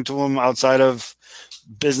 I've spoken to him outside of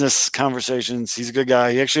business conversations. He's a good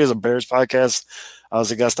guy. He actually has a Bears podcast. I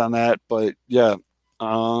was a guest on that. But yeah,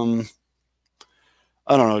 I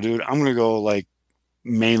don't know, dude. I'm gonna go like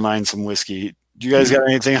mainline some whiskey. Do you guys got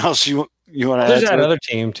anything else you want to add? There's that other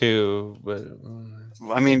team too, but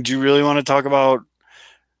I mean, do you really want to talk about?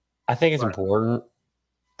 I think it's important.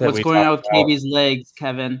 What's going on with KB's legs,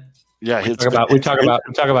 Kevin? Yeah, we talk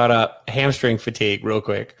about hamstring fatigue real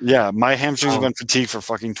quick. Yeah, my hamstrings have been fatigued for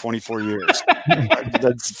fucking 24 years.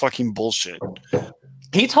 That's fucking bullshit.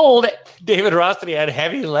 He told David Ross that he had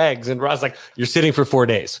heavy legs, and Ross like, "You're sitting for 4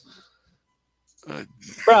 days."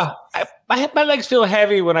 Bruh, my legs feel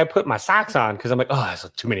heavy when I put my socks on because I'm like, oh, that's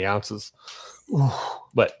too many ounces.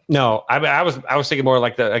 But no, I was thinking more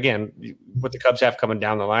like what the Cubs have coming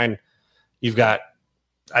down the line. You've got,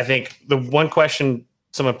 I think the one question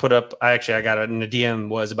someone put up, I got it in the DM,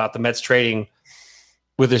 was about the Mets trading.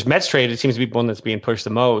 With this Mets trade, it seems to be one that's being pushed the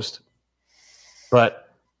most. But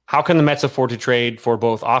how can the Mets afford to trade for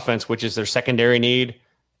both offense, which is their secondary need,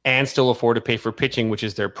 and still afford to pay for pitching, which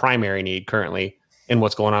is their primary need currently in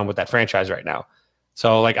what's going on with that franchise right now?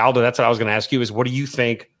 So, like, Aldo, that's what I was going to ask you is, what do you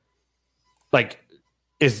think,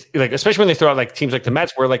 especially when they throw out, like, teams like the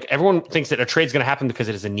Mets, where, like, everyone thinks that a trade's going to happen because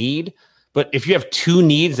it is a need. But if you have two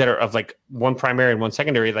needs that are of, like, one primary and one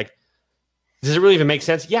secondary, like, does it really even make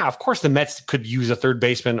sense? Yeah, of course the Mets could use a third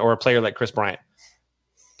baseman or a player like Chris Bryant.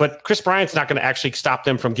 But Chris Bryant's not going to actually stop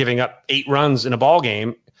them from giving up 8 runs in a ball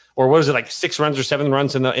game. Or what is it, like 6 runs or 7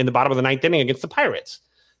 runs in the bottom of the 9th inning against the Pirates?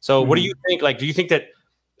 So what do you think? Like, do you think that,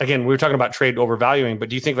 again, we were talking about trade overvaluing, but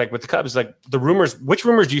do you think, like, with the Cubs, like, the rumors, which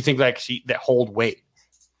rumors do you think that hold weight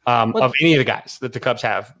of any of the guys that the Cubs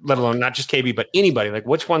have, let alone not just KB, but anybody? Like,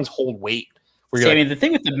 which ones hold weight? I mean, the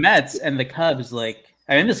thing with the Mets and the Cubs, like,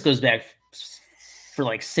 I mean, this goes back for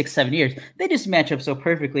like 6-7 years. They just match up so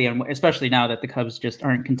perfectly, and especially now that the Cubs just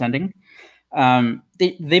aren't contending.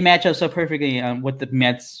 They match up so perfectly on what the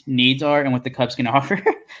Mets needs are and what the Cubs can offer.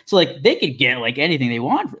 So, like, they could get like anything they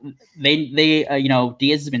want. They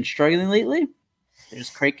Diaz has been struggling lately. There's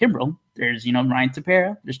Craig Kimbrell. There's Ryan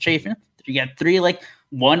Tepera. There's Chafin. You got 3, like,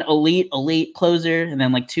 one elite closer, and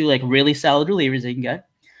then like 2 like really solid relievers they can get.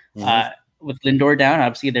 With Lindor down,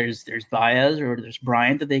 obviously there's Baez or there's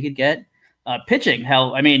Bryant that they could get. Pitching,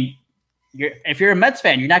 hell, I mean, if you're a Mets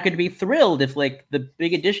fan, you're not going to be thrilled if, like, the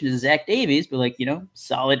big addition is Zach Davies, but, like,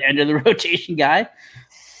 solid end of the rotation guy.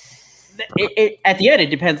 At the end, it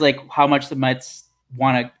depends, like, how much the Mets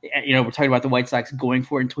want to. We're talking about the White Sox going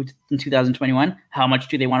for it in 2021. How much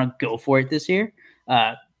do they want to go for it this year?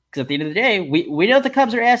 Because at the end of the day, we know the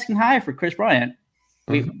Cubs are asking high for Chris Bryant.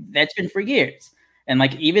 That's been for years. And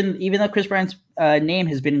like even though Chris Bryant's name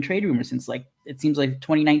has been in trade rumors since like it seems like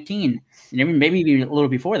 2019, and maybe even a little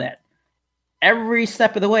before that. Every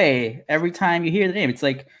step of the way, every time you hear the name, it's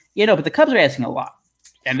like, but the Cubs are asking a lot.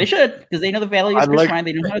 And they should, because they know the value of Chris Bryant.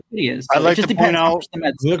 They know how good he is. So I'd like to point out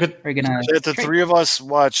that the trade. three of us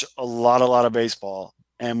watch a lot of baseball.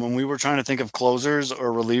 And when we were trying to think of closers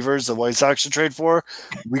or relievers the White Sox should trade for,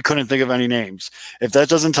 we couldn't think of any names. If that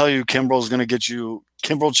doesn't tell you Kimbrel's going to get you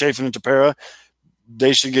Kimbrel, Chafin, and Tepera,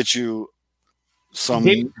 they should get you some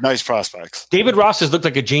nice prospects. David Ross has looked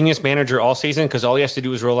like a genius manager all season because all he has to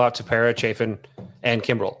do is roll out Tepera, Chafin, and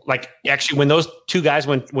Kimbrel. Like actually, when those two guys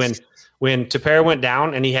when Tepera went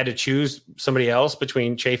down and he had to choose somebody else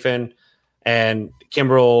between Chafin and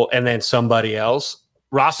Kimbrel and then somebody else,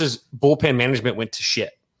 Ross's bullpen management went to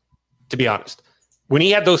shit, to be honest. When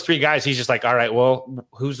he had those three guys, he's just like, all right, well,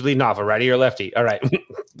 who's leading off, a righty or lefty? All right,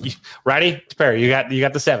 righty, Tepera, you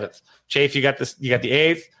got the seventh. Chafe, you got the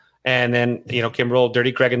eighth. And then, Kimbrel,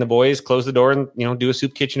 Dirty Craig and the boys close the door and, do a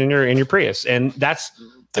soup kitchen in your Prius. And that's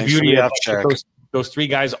the beauty of those three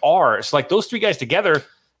guys are. It's like those three guys together,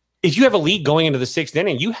 if you have a lead going into the sixth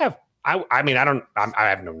inning, you have, I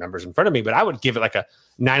have no numbers in front of me, but I would give it like a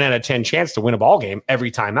 9 out of 10 chance to win a ball game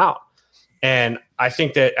every time out. And I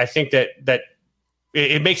think that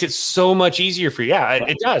it makes it so much easier for you. Yeah,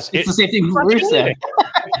 it does. It's the same thing we're saying.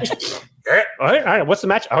 All right. What's the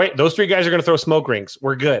match? All right. Those three guys are going to throw smoke rings.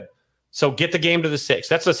 We're good. So get the game to the sixth.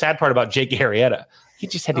 That's the sad part about Jake Arrieta. He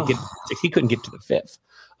just had to get to the sixth. He couldn't get to the fifth.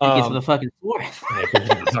 Get to the fucking fourth.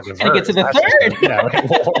 And get to the third. Yeah,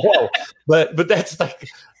 whoa. But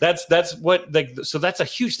that's what so that's a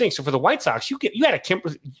huge thing. So for the White Sox, you had a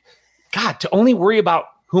Kimbrel. God, to only worry about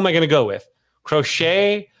who am I going to go with?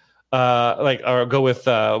 Crochet, or go with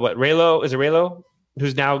Raylo? Is it Raylo?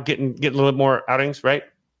 Who's now getting a little bit more outings, right?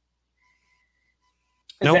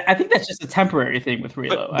 No, I think that's just a temporary thing with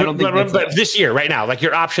Relo. I don't think but this year, right now, like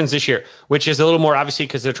your options this year, which is a little more obviously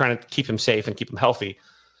because they're trying to keep him safe and keep him healthy.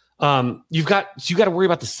 You got to worry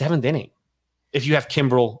about the seventh inning if you have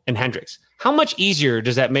Kimbrel and Hendricks. How much easier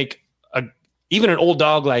does that make even an old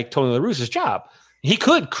dog like Tony La Russa's job? He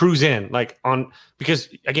could cruise in because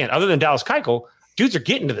again, other than Dallas Keuchel, dudes are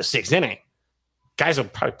getting to the sixth inning. Guys will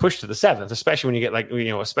probably push to the seventh, especially when you get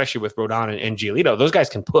especially with Rodon and Giolito. Those guys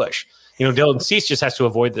can push. Dylan Cease just has to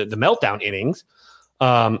avoid the meltdown innings. They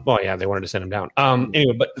wanted to send him down.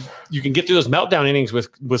 Anyway, but you can get through those meltdown innings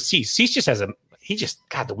with Cease. Cease just has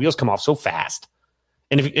the wheels come off so fast.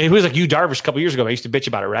 And if it was like you, Darvish, a couple years ago, I used to bitch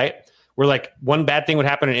about it, right? Where like one bad thing would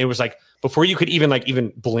happen, and it was like before you could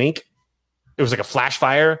even blink, it was like a flash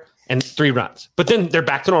fire and 3 runs. But then they're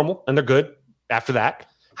back to normal and they're good after that.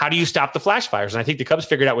 How do you stop the flash fires? And I think the Cubs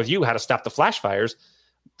figured out with you how to stop the flash fires.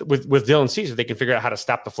 With Dylan Cease, if they can figure out how to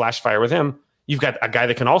stop the flash fire with him, you've got a guy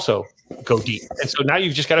that can also go deep. And so now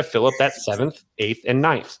you've just got to fill up that 7th, 8th, and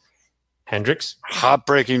 9th. Hendricks. Hot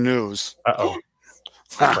breaking news. Uh-oh.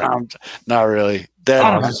 Not really.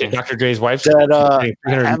 Dr. Dre's wife said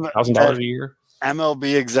 $300,000 a year.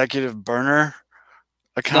 MLB executive burner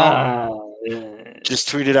account just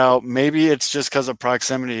tweeted out, maybe it's just because of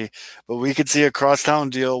proximity, but we could see a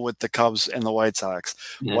crosstown deal with the Cubs and the White Sox.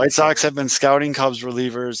 Yeah. White Sox have been scouting Cubs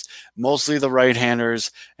relievers, mostly the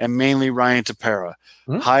right-handers, and mainly Ryan Tepera,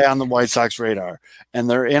 high on the White Sox radar. And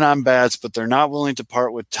they're in on bats, but they're not willing to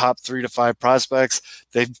part with top 3 to 5 prospects.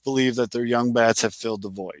 They believe that their young bats have filled the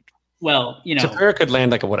void. Well, Tepera could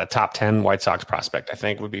land like a top 10 White Sox prospect, I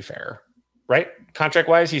think would be fair. Right?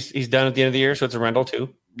 Contract-wise, he's done at the end of the year, so it's a rental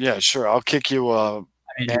too. Yeah, sure. I'll kick you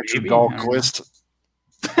Andrew Dahlquist.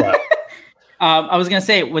 I was gonna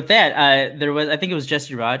say with that, I think it was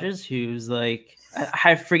Jesse Rogers who's like,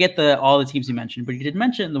 I forget all the teams he mentioned, but he did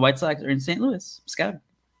mention the White Sox are in St. Louis scouting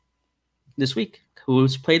this week.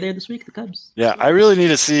 Who's played there this week? The Cubs. Yeah, I really need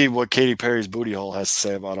to see what Katy Perry's booty hole has to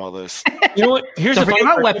say about all this. You know what? Here's the funny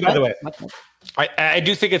part, by the way. I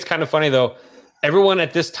do think it's kind of funny though. Everyone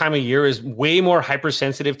at this time of year is way more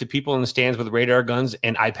hypersensitive to people in the stands with radar guns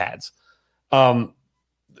and iPads.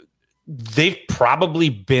 They've probably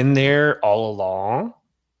been there all along.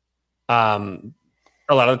 A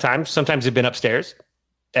lot of the times, sometimes they've been upstairs,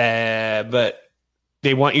 but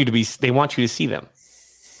they want you to see them.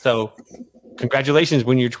 So congratulations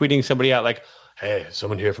when you're tweeting somebody out like, hey,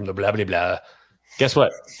 someone here from the blah, blah, blah. Guess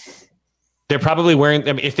what? They're probably wearing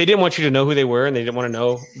them. If they didn't want you to know who they were and they didn't want to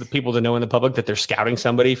know the people to know in the public that they're scouting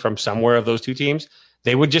somebody from somewhere of those two teams,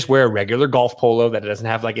 they would just wear a regular golf polo that doesn't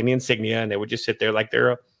have like any insignia, and they would just sit there like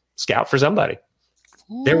they're a scout for somebody.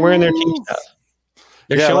 They're wearing their team stuff.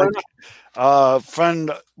 They're showing up.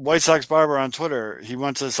 Friend White Sox barber on Twitter, he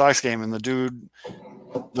went to the Sox game and the dude,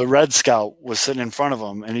 the Red Scout, was sitting in front of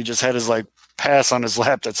him and he just had his like pass on his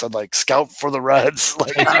lap that said like "Scout for the Reds"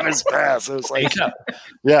 like on his pass. It was like,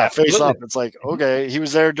 yeah, face up. It's like, okay, he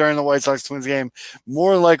was there during the White Sox Twins game.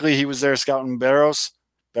 More likely, he was there scouting Barrios,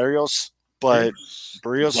 but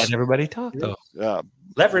Barrios. Let everybody talk though. Yeah,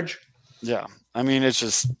 leverage. Yeah, I mean, it's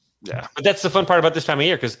just. Yeah, but that's the fun part about this time of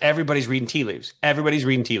year because everybody's reading tea leaves.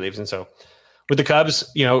 And so with the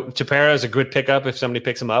Cubs, Tepera is a good pickup if somebody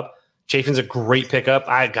picks him up. Chafin's a great pickup.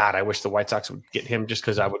 I wish the White Sox would get him just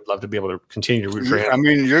because I would love to be able to continue to root for him. I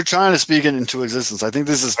mean, you're trying to speak it into existence. I think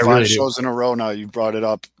this is 5 shows in a row now. You brought it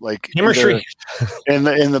up, like him or Shree in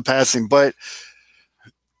the passing. But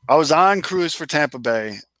I was on cruise for Tampa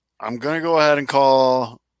Bay. I'm gonna go ahead and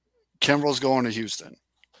call Kimbrel's going to Houston.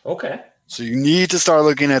 Okay. So you need to start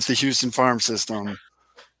looking at the Houston farm system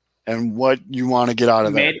and what you want to get out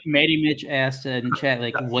of that. Matty Mitch asked in chat,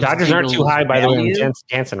 like, what's Dodgers aren't too high, by the way, on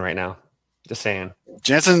Jansen right now. Just saying.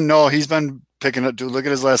 Jansen, no, he's been picking up. Dude, look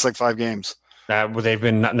at his last 5 games. They've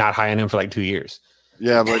been not high on him for 2 years.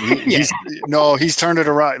 Yeah, but he's turned it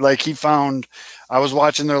around. Like he found. I was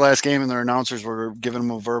watching their last game, and their announcers were giving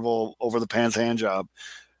him a verbal over the pants hand job.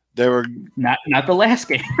 They were not the last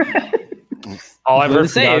game. All I've heard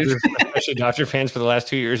from Dodgers, especially Dodger fans for the last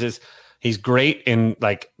 2 years, is he's great in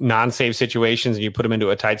non-save situations, and you put him into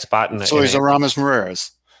a tight spot. So he's a Ramos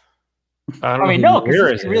Morales. I mean, no,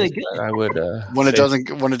 because he's really good. I would when it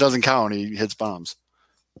doesn't count, he hits bombs.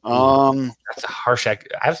 That's a harsh. I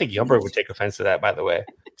think Yumber would take offense to that. By the way,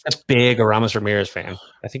 that's big a Ramos Ramirez fan.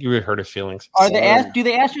 I think you would hurt his feelings. Do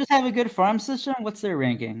the Astros have a good farm system? What's their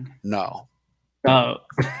ranking? No. Oh.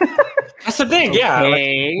 That's the thing, yeah.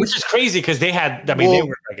 Which is crazy because they had. I mean, they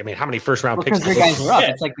were how many first round picks? Because their guys were up.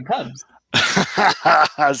 It's like the Cubs.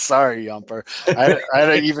 Sorry, Yumper. I had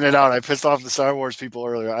to even it out. I pissed off the Star Wars people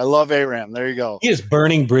earlier. I love Aram. There you go. He is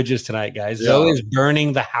burning bridges tonight, guys. Zoe is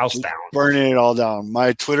burning the house down. Burning it all down.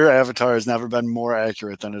 My Twitter avatar has never been more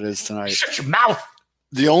accurate than it is tonight. Shut your mouth.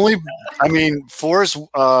 Forrest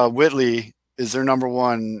Whitley is their number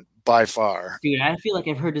one by far. Dude, I feel like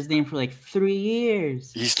I've heard his name for 3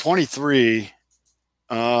 years. He's 23.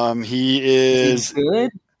 He is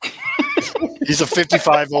good. He's a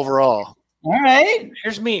 55 overall. All right.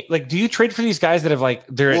 Here's me. Do you trade for these guys that have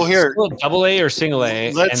they're still double A or single A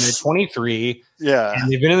and they're 23? Yeah.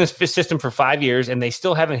 And they've been in this system for 5 years and they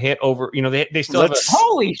still haven't hit over. They still have.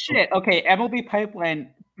 Holy shit! Okay, MLB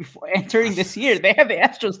Pipeline before entering this year, they have the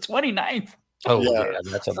Astros 29th. Oh yeah,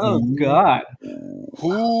 that's God.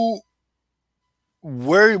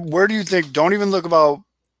 Where do you think? Don't even look about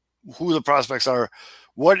who the prospects are.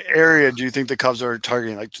 What area do you think the Cubs are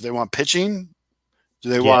targeting? Do they want pitching? Do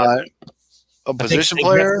they want a position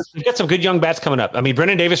player? They've got some good young bats coming up. I mean,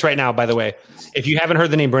 Brennan Davis right now, by the way, if you haven't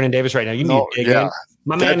heard the name Brennan Davis right now, you need to dig in.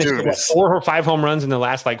 My man has got 4 or 5 home runs in the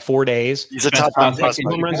last 4 days. He's a top prospect.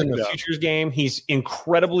 Home runs in the Futures game. He's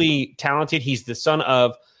incredibly talented. He's the son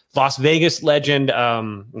of Las Vegas legend.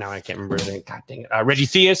 Now I can't remember his name. God dang it. Reggie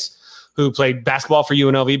Theus, who played basketball for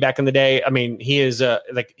UNLV back in the day. I mean, he is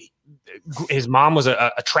his mom was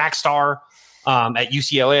a track star at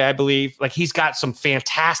UCLA, I believe. He's got some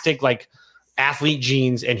fantastic athlete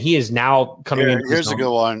genes, and he is now coming in. Here's a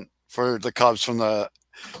good one for the Cubs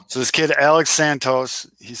so this kid Alex Santos.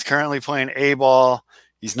 He's currently playing A ball.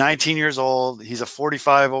 He's 19 years old. He's a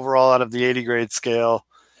 45 overall out of the 80 grade scale.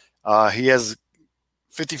 He has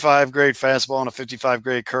 55 grade fastball and a 55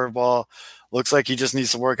 grade curveball. Looks like he just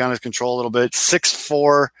needs to work on his control a little bit. 6'4",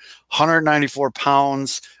 194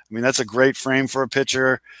 pounds. I mean, that's a great frame for a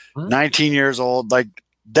pitcher. 19 years old.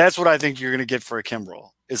 That's what I think you're going to get for a Kimbrel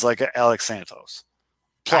is an Alex Santos.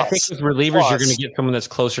 I think with relievers, you're going to get someone that's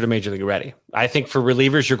closer to Major League ready. I think for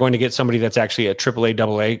relievers, you're going to get somebody that's actually a AAA,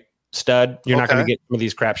 AA stud. You're not going to get some of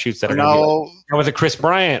these crapshoots that are going to be with a Chris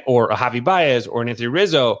Bryant or a Javi Baez or an Anthony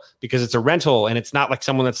Rizzo because it's a rental and it's not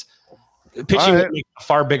someone that's pitching would make a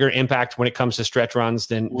far bigger impact when it comes to stretch runs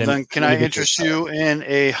than. Then can I interest you in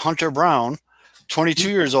a Hunter Brown?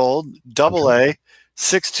 22 years old, AA,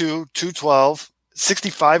 6'2", 212,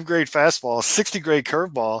 65 grade fastball, 60 grade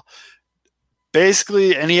curveball.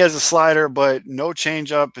 Basically, and he has a slider, but no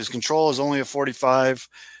changeup. His control is only a 45.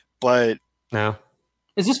 But no,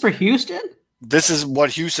 is this for Houston? This is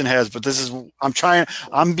what Houston has, but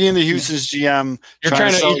I'm being the Houston's GM. You're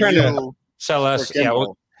trying to sell us. Yeah.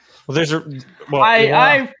 Well,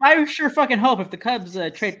 I sure fucking hope if the Cubs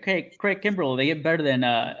trade Craig Kimbrel, they get better than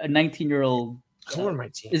a 19-year-old.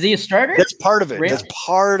 Is he a starter? That's part of it. Really? That's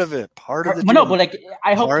part of it. Part of the. No, but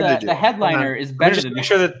I hope the headliner is better than. Make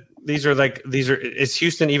sure that Is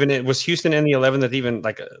Houston was Houston in the 11 that even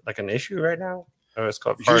like an issue right now? Oh, it's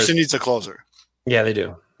called Houston needs a closer. Yeah, they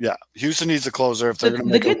do. Yeah, Houston needs a closer. If they're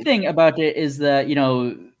the good thing about it is that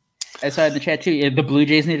I saw in the chat too. The Blue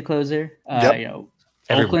Jays need a closer. Yep.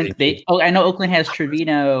 Oakland. I know Oakland has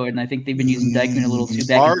Trevino, and I think they've been using Dykeman a little too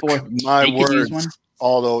back and forth. My words.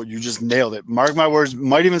 Although you just nailed it. Mark my words.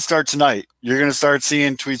 Might even start tonight. You're gonna start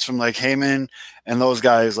seeing tweets from like Heyman and those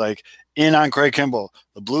guys like in on Craig Kimbrell.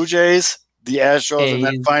 The Blue Jays, the Astros, and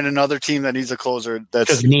then find another team that needs a closer.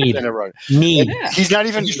 That's need. Need. He's not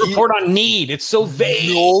even. Just report on need. It's so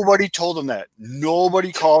vague. Nobody told him that.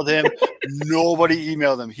 Nobody called him. Nobody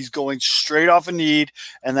emailed him. He's going straight off a need,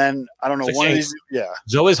 and then I don't know one of these. Yeah.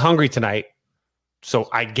 Zoe is hungry tonight, so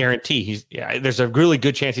I guarantee there's a really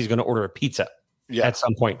good chance he's going to order a pizza. Yeah, at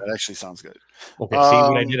some point. That actually sounds good. Okay, see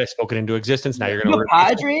what I did? I spoke it into existence. Now you're going to order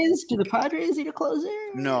Padres? Do the Padres need a closer?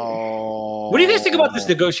 No. What do you guys think about this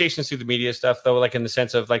negotiations through the media stuff, though? Like in the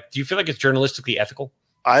sense of like, do you feel like it's journalistically ethical?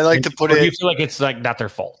 I like to put it. Do you feel like it's like not their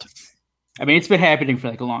fault? I mean, it's been happening for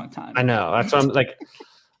like a long time. I know. That's what I'm like.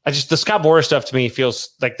 The Scott Boras stuff to me feels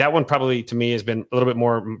like that one probably to me has been a little bit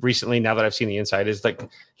more recently. Now that I've seen the inside, is like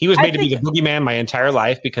he was made to be the boogeyman my entire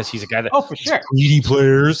life because he's a guy that for sure greedy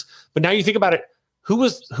players. But now you think about it. Who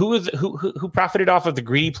profited off of the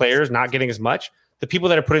greedy players not getting as much? The people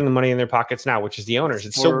that are putting the money in their pockets now, which is the owners.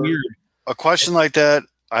 It's so weird. A question like that,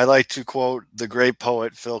 I like to quote the great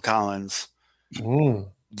poet Phil Collins.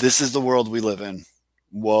 This is the world we live in.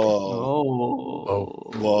 Whoa.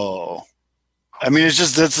 I mean,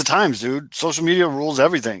 that's the times, dude. Social media rules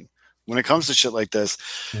everything when it comes to shit like this.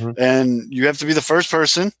 And you have to be the first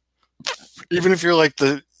person, even if you're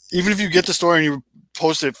even if you get the story and you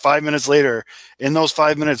post it 5 minutes later, in those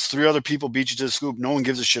 5 minutes, 3 other people beat you to the scoop. No one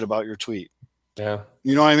gives a shit about your tweet. Yeah.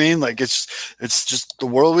 You know what I mean? Like it's just the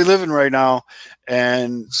world we live in right now.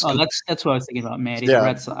 And that's what I was thinking about, Maddie. The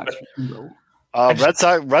Red Sox.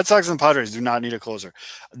 Red Sox and Padres do not need a closer.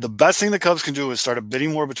 The best thing the Cubs can do is start a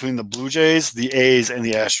bidding war between the Blue Jays, the A's, and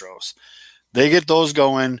the Astros. They get those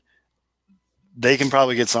going, they can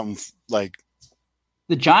probably get something like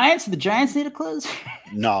the Giants. The Giants need a closer.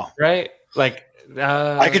 No. Right? Like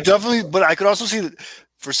I could definitely, but I could also see that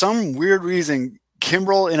for some weird reason,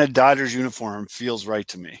 Kimbrel in a Dodgers uniform feels right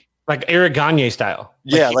to me. Like Eric Gagne style.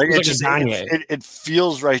 It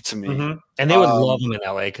feels right to me. Mm-hmm. And they would love him in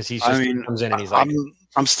LA because he comes in and he's like,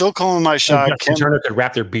 I'm still calling my shot. Justin Turner could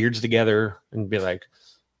wrap their beards together and be like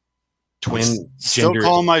twin. Still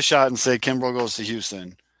calling my shot and say Kimbrel goes to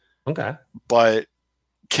Houston. Okay. But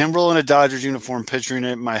Kimbrel in a Dodgers uniform, picturing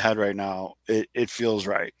it in my head right now, it feels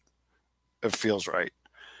right. It feels right.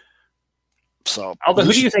 So, Although,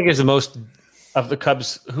 who do you think is the most of the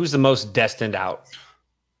Cubs? Who's the most destined out?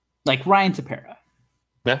 Like Ryan Tepera.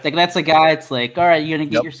 Yeah. Like that's a guy. It's like, all right, you're gonna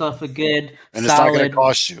get yourself a good, and solid it's not gonna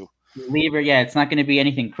cost you reliever. Yeah, it's not gonna be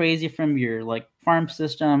anything crazy from your like farm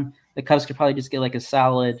system. The Cubs could probably just get like a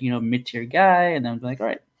solid, mid-tier guy, and then be like, all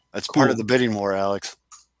right. That's part of the bidding war, Alex.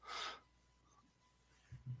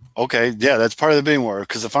 Okay, yeah, that's part of the bidding war.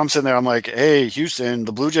 Because if I'm sitting there, I'm like, hey, Houston,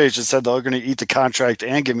 the Blue Jays just said they're going to eat the contract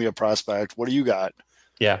and give me a prospect. What do you got?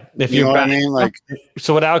 Yeah. If you know what I mean? Like,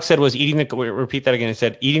 so what Alex said was repeat that again. He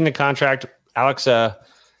said, eating the contract. Alex, the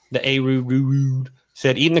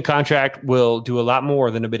said, eating the contract will do a lot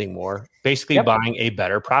more than a bidding war. Basically buying a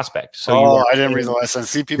better prospect. So I didn't read the last sentence.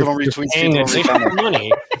 See, people don't read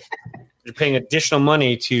tweets. You're paying additional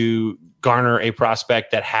money to garner a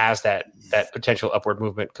prospect that has that potential upward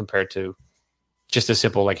movement compared to just a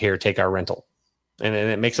simple like, here, take our rental. And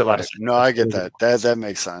it makes a lot of sense. No, I get that. That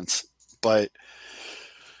makes sense. But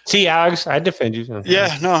see, Alex, I defend you.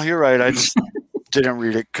 Yeah, no, you're right. I just didn't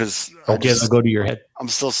read it because I'll go to your head. I'm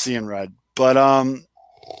still seeing red. But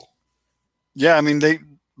yeah, I mean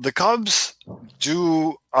the Cubs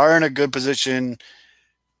are in a good position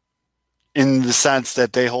in the sense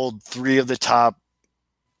that they hold 3 of the top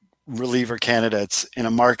reliever candidates in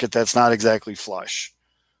a market that's not exactly flush.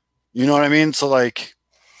 You know what I mean? So like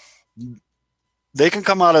they can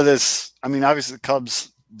come out of this. I mean, obviously the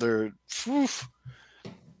Cubs, they're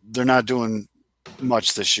not doing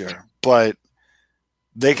much this year, but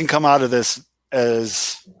they can come out of this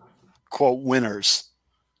as quote winners.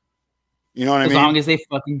 You know what I mean? As long as they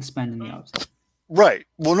fucking spend in the offseason. Right.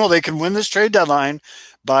 Well, no, they can win this trade deadline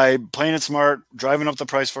by playing it smart, driving up the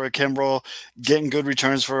price for a Kimbrel, getting good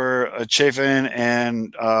returns for a Chafin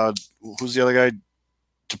and who's the other guy?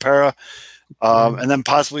 Tepera. And then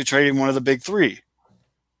possibly trading one of the big 3,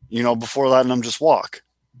 before letting them just walk.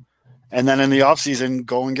 And then in the offseason,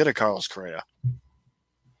 go and get a Carlos Correa.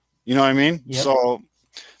 You know what I mean? Yep. So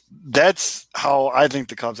that's how I think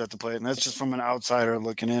the Cubs have to play it, and that's just from an outsider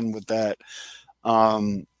looking in with that.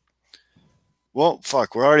 Well,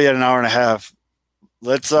 fuck, we're already at an hour and a half.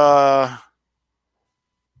 Let's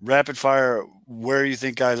rapid fire where you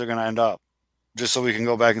think guys are going to end up, just so we can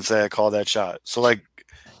go back and say I called that shot. So, like,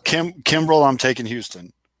 Kimbrel, I'm taking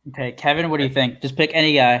Houston. Okay, Kevin, what do you think? Just pick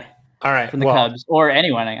any guy. All right, from the Cubs or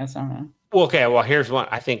anyone, I guess. I don't know. Well, okay. Well, here's one.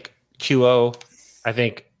 I think QO. I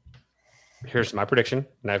think here's my prediction,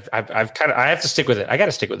 and I have to stick with it. I got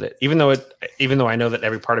to stick with it, even though I know that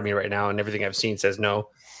every part of me right now and everything I've seen says no.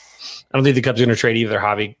 I don't think the Cubs are going to trade either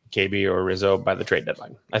Javi, KB, or Rizzo by the trade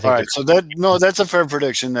deadline. I think. All right, so that's a fair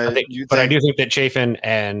prediction. That I do think that Chafin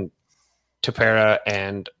and Tepera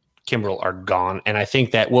and Kimbrel are gone, and I think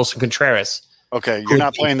that Wilson Contreras. Okay, you're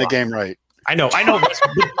not playing the game right. I know.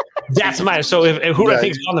 That's my. So if who I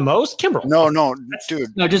think is on the most, Kimbrel. No,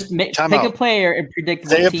 dude. No, just pick a player and predict.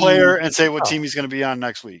 Say a player and say what team he's going to be on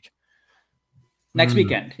next week. Next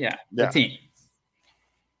weekend, yeah. The team.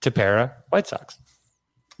 Tepera, White Sox.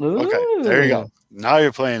 Ooh. Okay, there you go. Now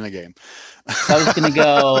you're playing the game. I was going to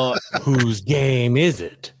go. Whose game is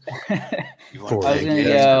it?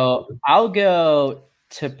 I'll go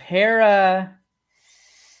Tepera,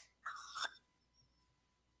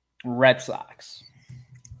 Red Sox.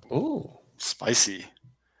 Ooh, spicy.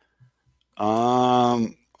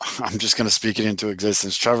 I'm just going to speak it into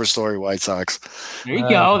existence. Trevor Story, White Sox. There you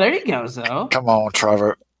go. There you go, Zo. Come on,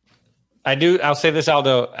 Trevor. I'll say this,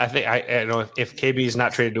 Aldo. I think I know if KB is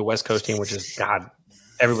not traded to a West Coast team, which is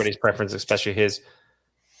everybody's preference, especially his,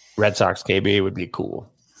 Red Sox KB would be cool.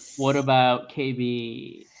 What about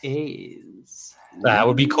KB is? That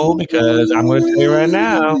would be cool because I'm going to say right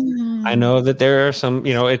now, I know that there are some,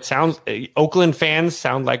 it sounds Oakland fans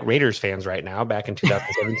sound like Raiders fans right now back in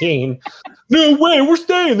 2017. No way, we're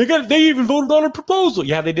staying. They even voted on a proposal.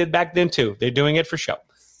 Yeah, they did back then too. They're doing it for show.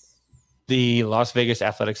 The Las Vegas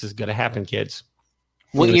Athletics is going to happen, kids.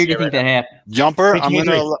 What year do you think that happened? Jumper, I'm going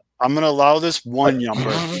to allow this one,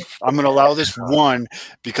 Jumper. I'm going to allow this one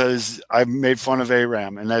because I made fun of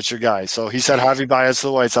Aram, and that's your guy. So he said Javi Baez to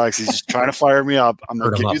the White Sox. He's just trying to fire me up. I'm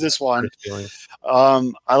going to give you this one.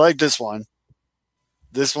 I like this one.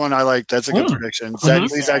 This one I like. That's a good prediction. Zach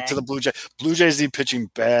Plesac to the Blue Jays. Blue Jays need pitching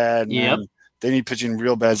bad, man. Yep. They need pitching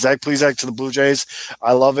real bad. Zach Plesac to the Blue Jays.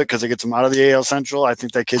 I love it because it gets him out of the AL Central. I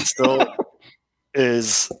think that kid still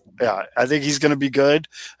is – yeah, I think he's going to be good.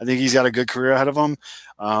 I think he's got a good career ahead of him.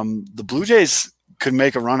 The Blue Jays could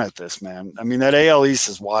make a run at this, man. I mean, that AL East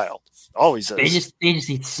is wild. Always is. They just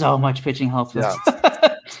need so much pitching help. Yeah.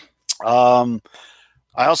 I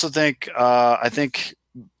also think who's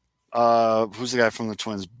the guy from the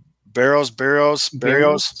Twins? Barrios.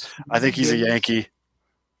 I think he's a Yankee.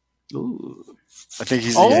 Ooh. I think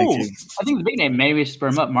he's a Yankee. I think the big name, maybe we should spur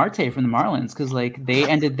him up, Marte from the Marlins, because they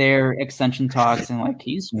ended their extension talks and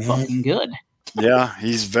he's fucking good. Yeah,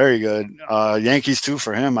 he's very good. Yankees too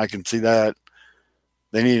for him. I can see that.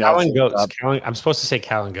 They need Callan Goats. I'm supposed to say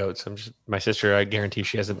Callan Goats. My sister. I guarantee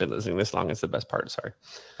she hasn't been listening this long. It's the best part. Sorry.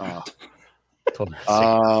 I could be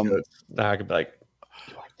like,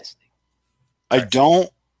 you like this thing? I don't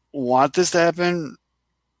want this to happen,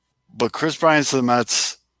 but Chris Bryant to the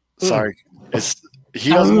Mets. Sorry,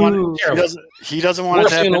 he doesn't want it. He doesn't want it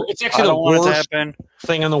to happen. It's actually the worst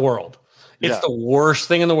thing in the world. It's the worst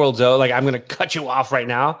thing in the world, Zoe. I'm going to cut you off right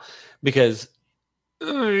now because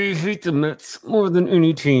I hate the Mets more than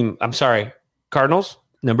any team. I'm sorry. Cardinals,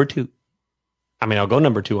 number 2. I mean, I'll go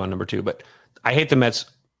number 2 on number 2, but I hate the Mets.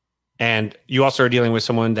 And you also are dealing with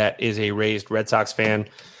someone that is a raised Red Sox fan.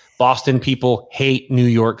 Boston people hate New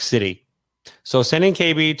York City. So sending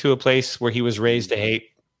KB to a place where he was raised to hate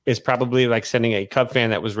is probably like sending a Cub fan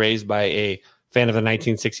that was raised by a fan of the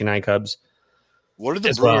 1969 Cubs. What do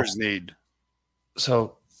the Brewers need?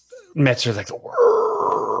 So Mets are like the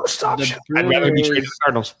worst option. I'd rather be traded to the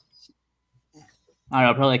Cardinals. I don't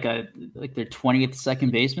know, probably like their 20th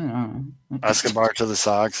second baseman. I don't know. Escobar to the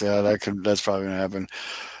Sox. Yeah, that's probably gonna happen.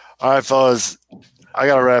 All right, fellas, I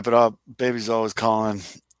gotta wrap it up. Baby's always calling.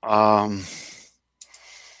 Yeah,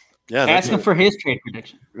 asking for his trade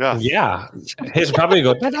prediction. Yeah. His probably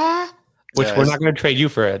go ta-da, which we're not going to trade you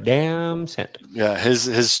for a damn cent. Yeah,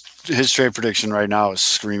 his trade prediction right now is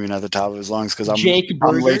screaming at the top of his lungs because I'm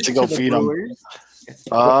late to go feed him.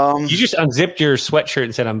 You just unzipped your sweatshirt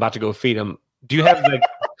and said, "I'm about to go feed him." Do you have like?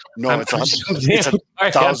 No, it's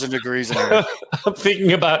 1,000 degrees in here. I'm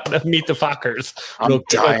thinking about Meet the Fockers. I'm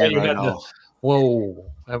dying right now. Whoa.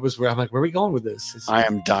 That was where I'm like, where are we going with this? I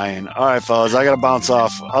am dying. All right, fellas, I got to bounce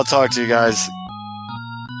off. I'll talk to you guys.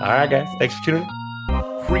 All right, guys. Thanks for tuning in.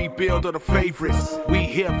 Rebuild of the favorites, we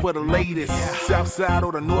here for the latest. South side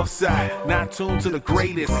or the north side, not tuned to the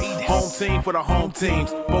greatest. Home team for the home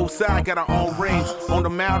teams, both sides got our own rings. On the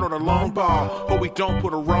mound or the long ball, but we don't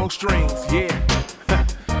pull the wrong strings, yeah.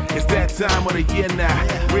 It's that time of the year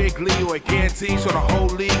now. Wrigley or Ganty, so the whole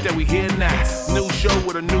league that we hear now. New show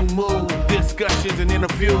with a new mood, discussions and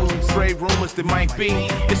interviews. Straight rumors that might be.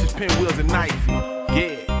 This is Pinwheels and Knifey,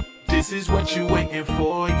 yeah. This is what you waiting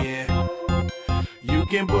for, yeah. You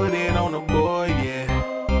can put it on the board,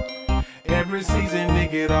 yeah. Every season,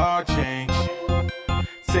 nigga, it all change.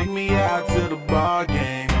 Take me out to the ball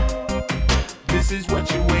game. This is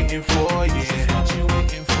what you waiting for,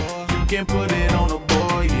 yeah. You can put it on the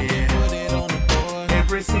board, yeah.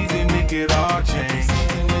 Every season, nigga, it all change.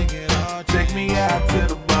 Take me out to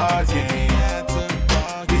the ball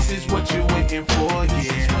game. This is what you waiting for,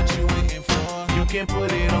 yeah. You can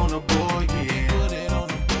put it on the board, yeah.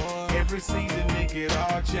 Every season, nigga, it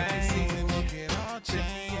all change.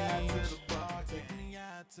 Take me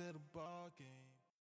out to the ball game.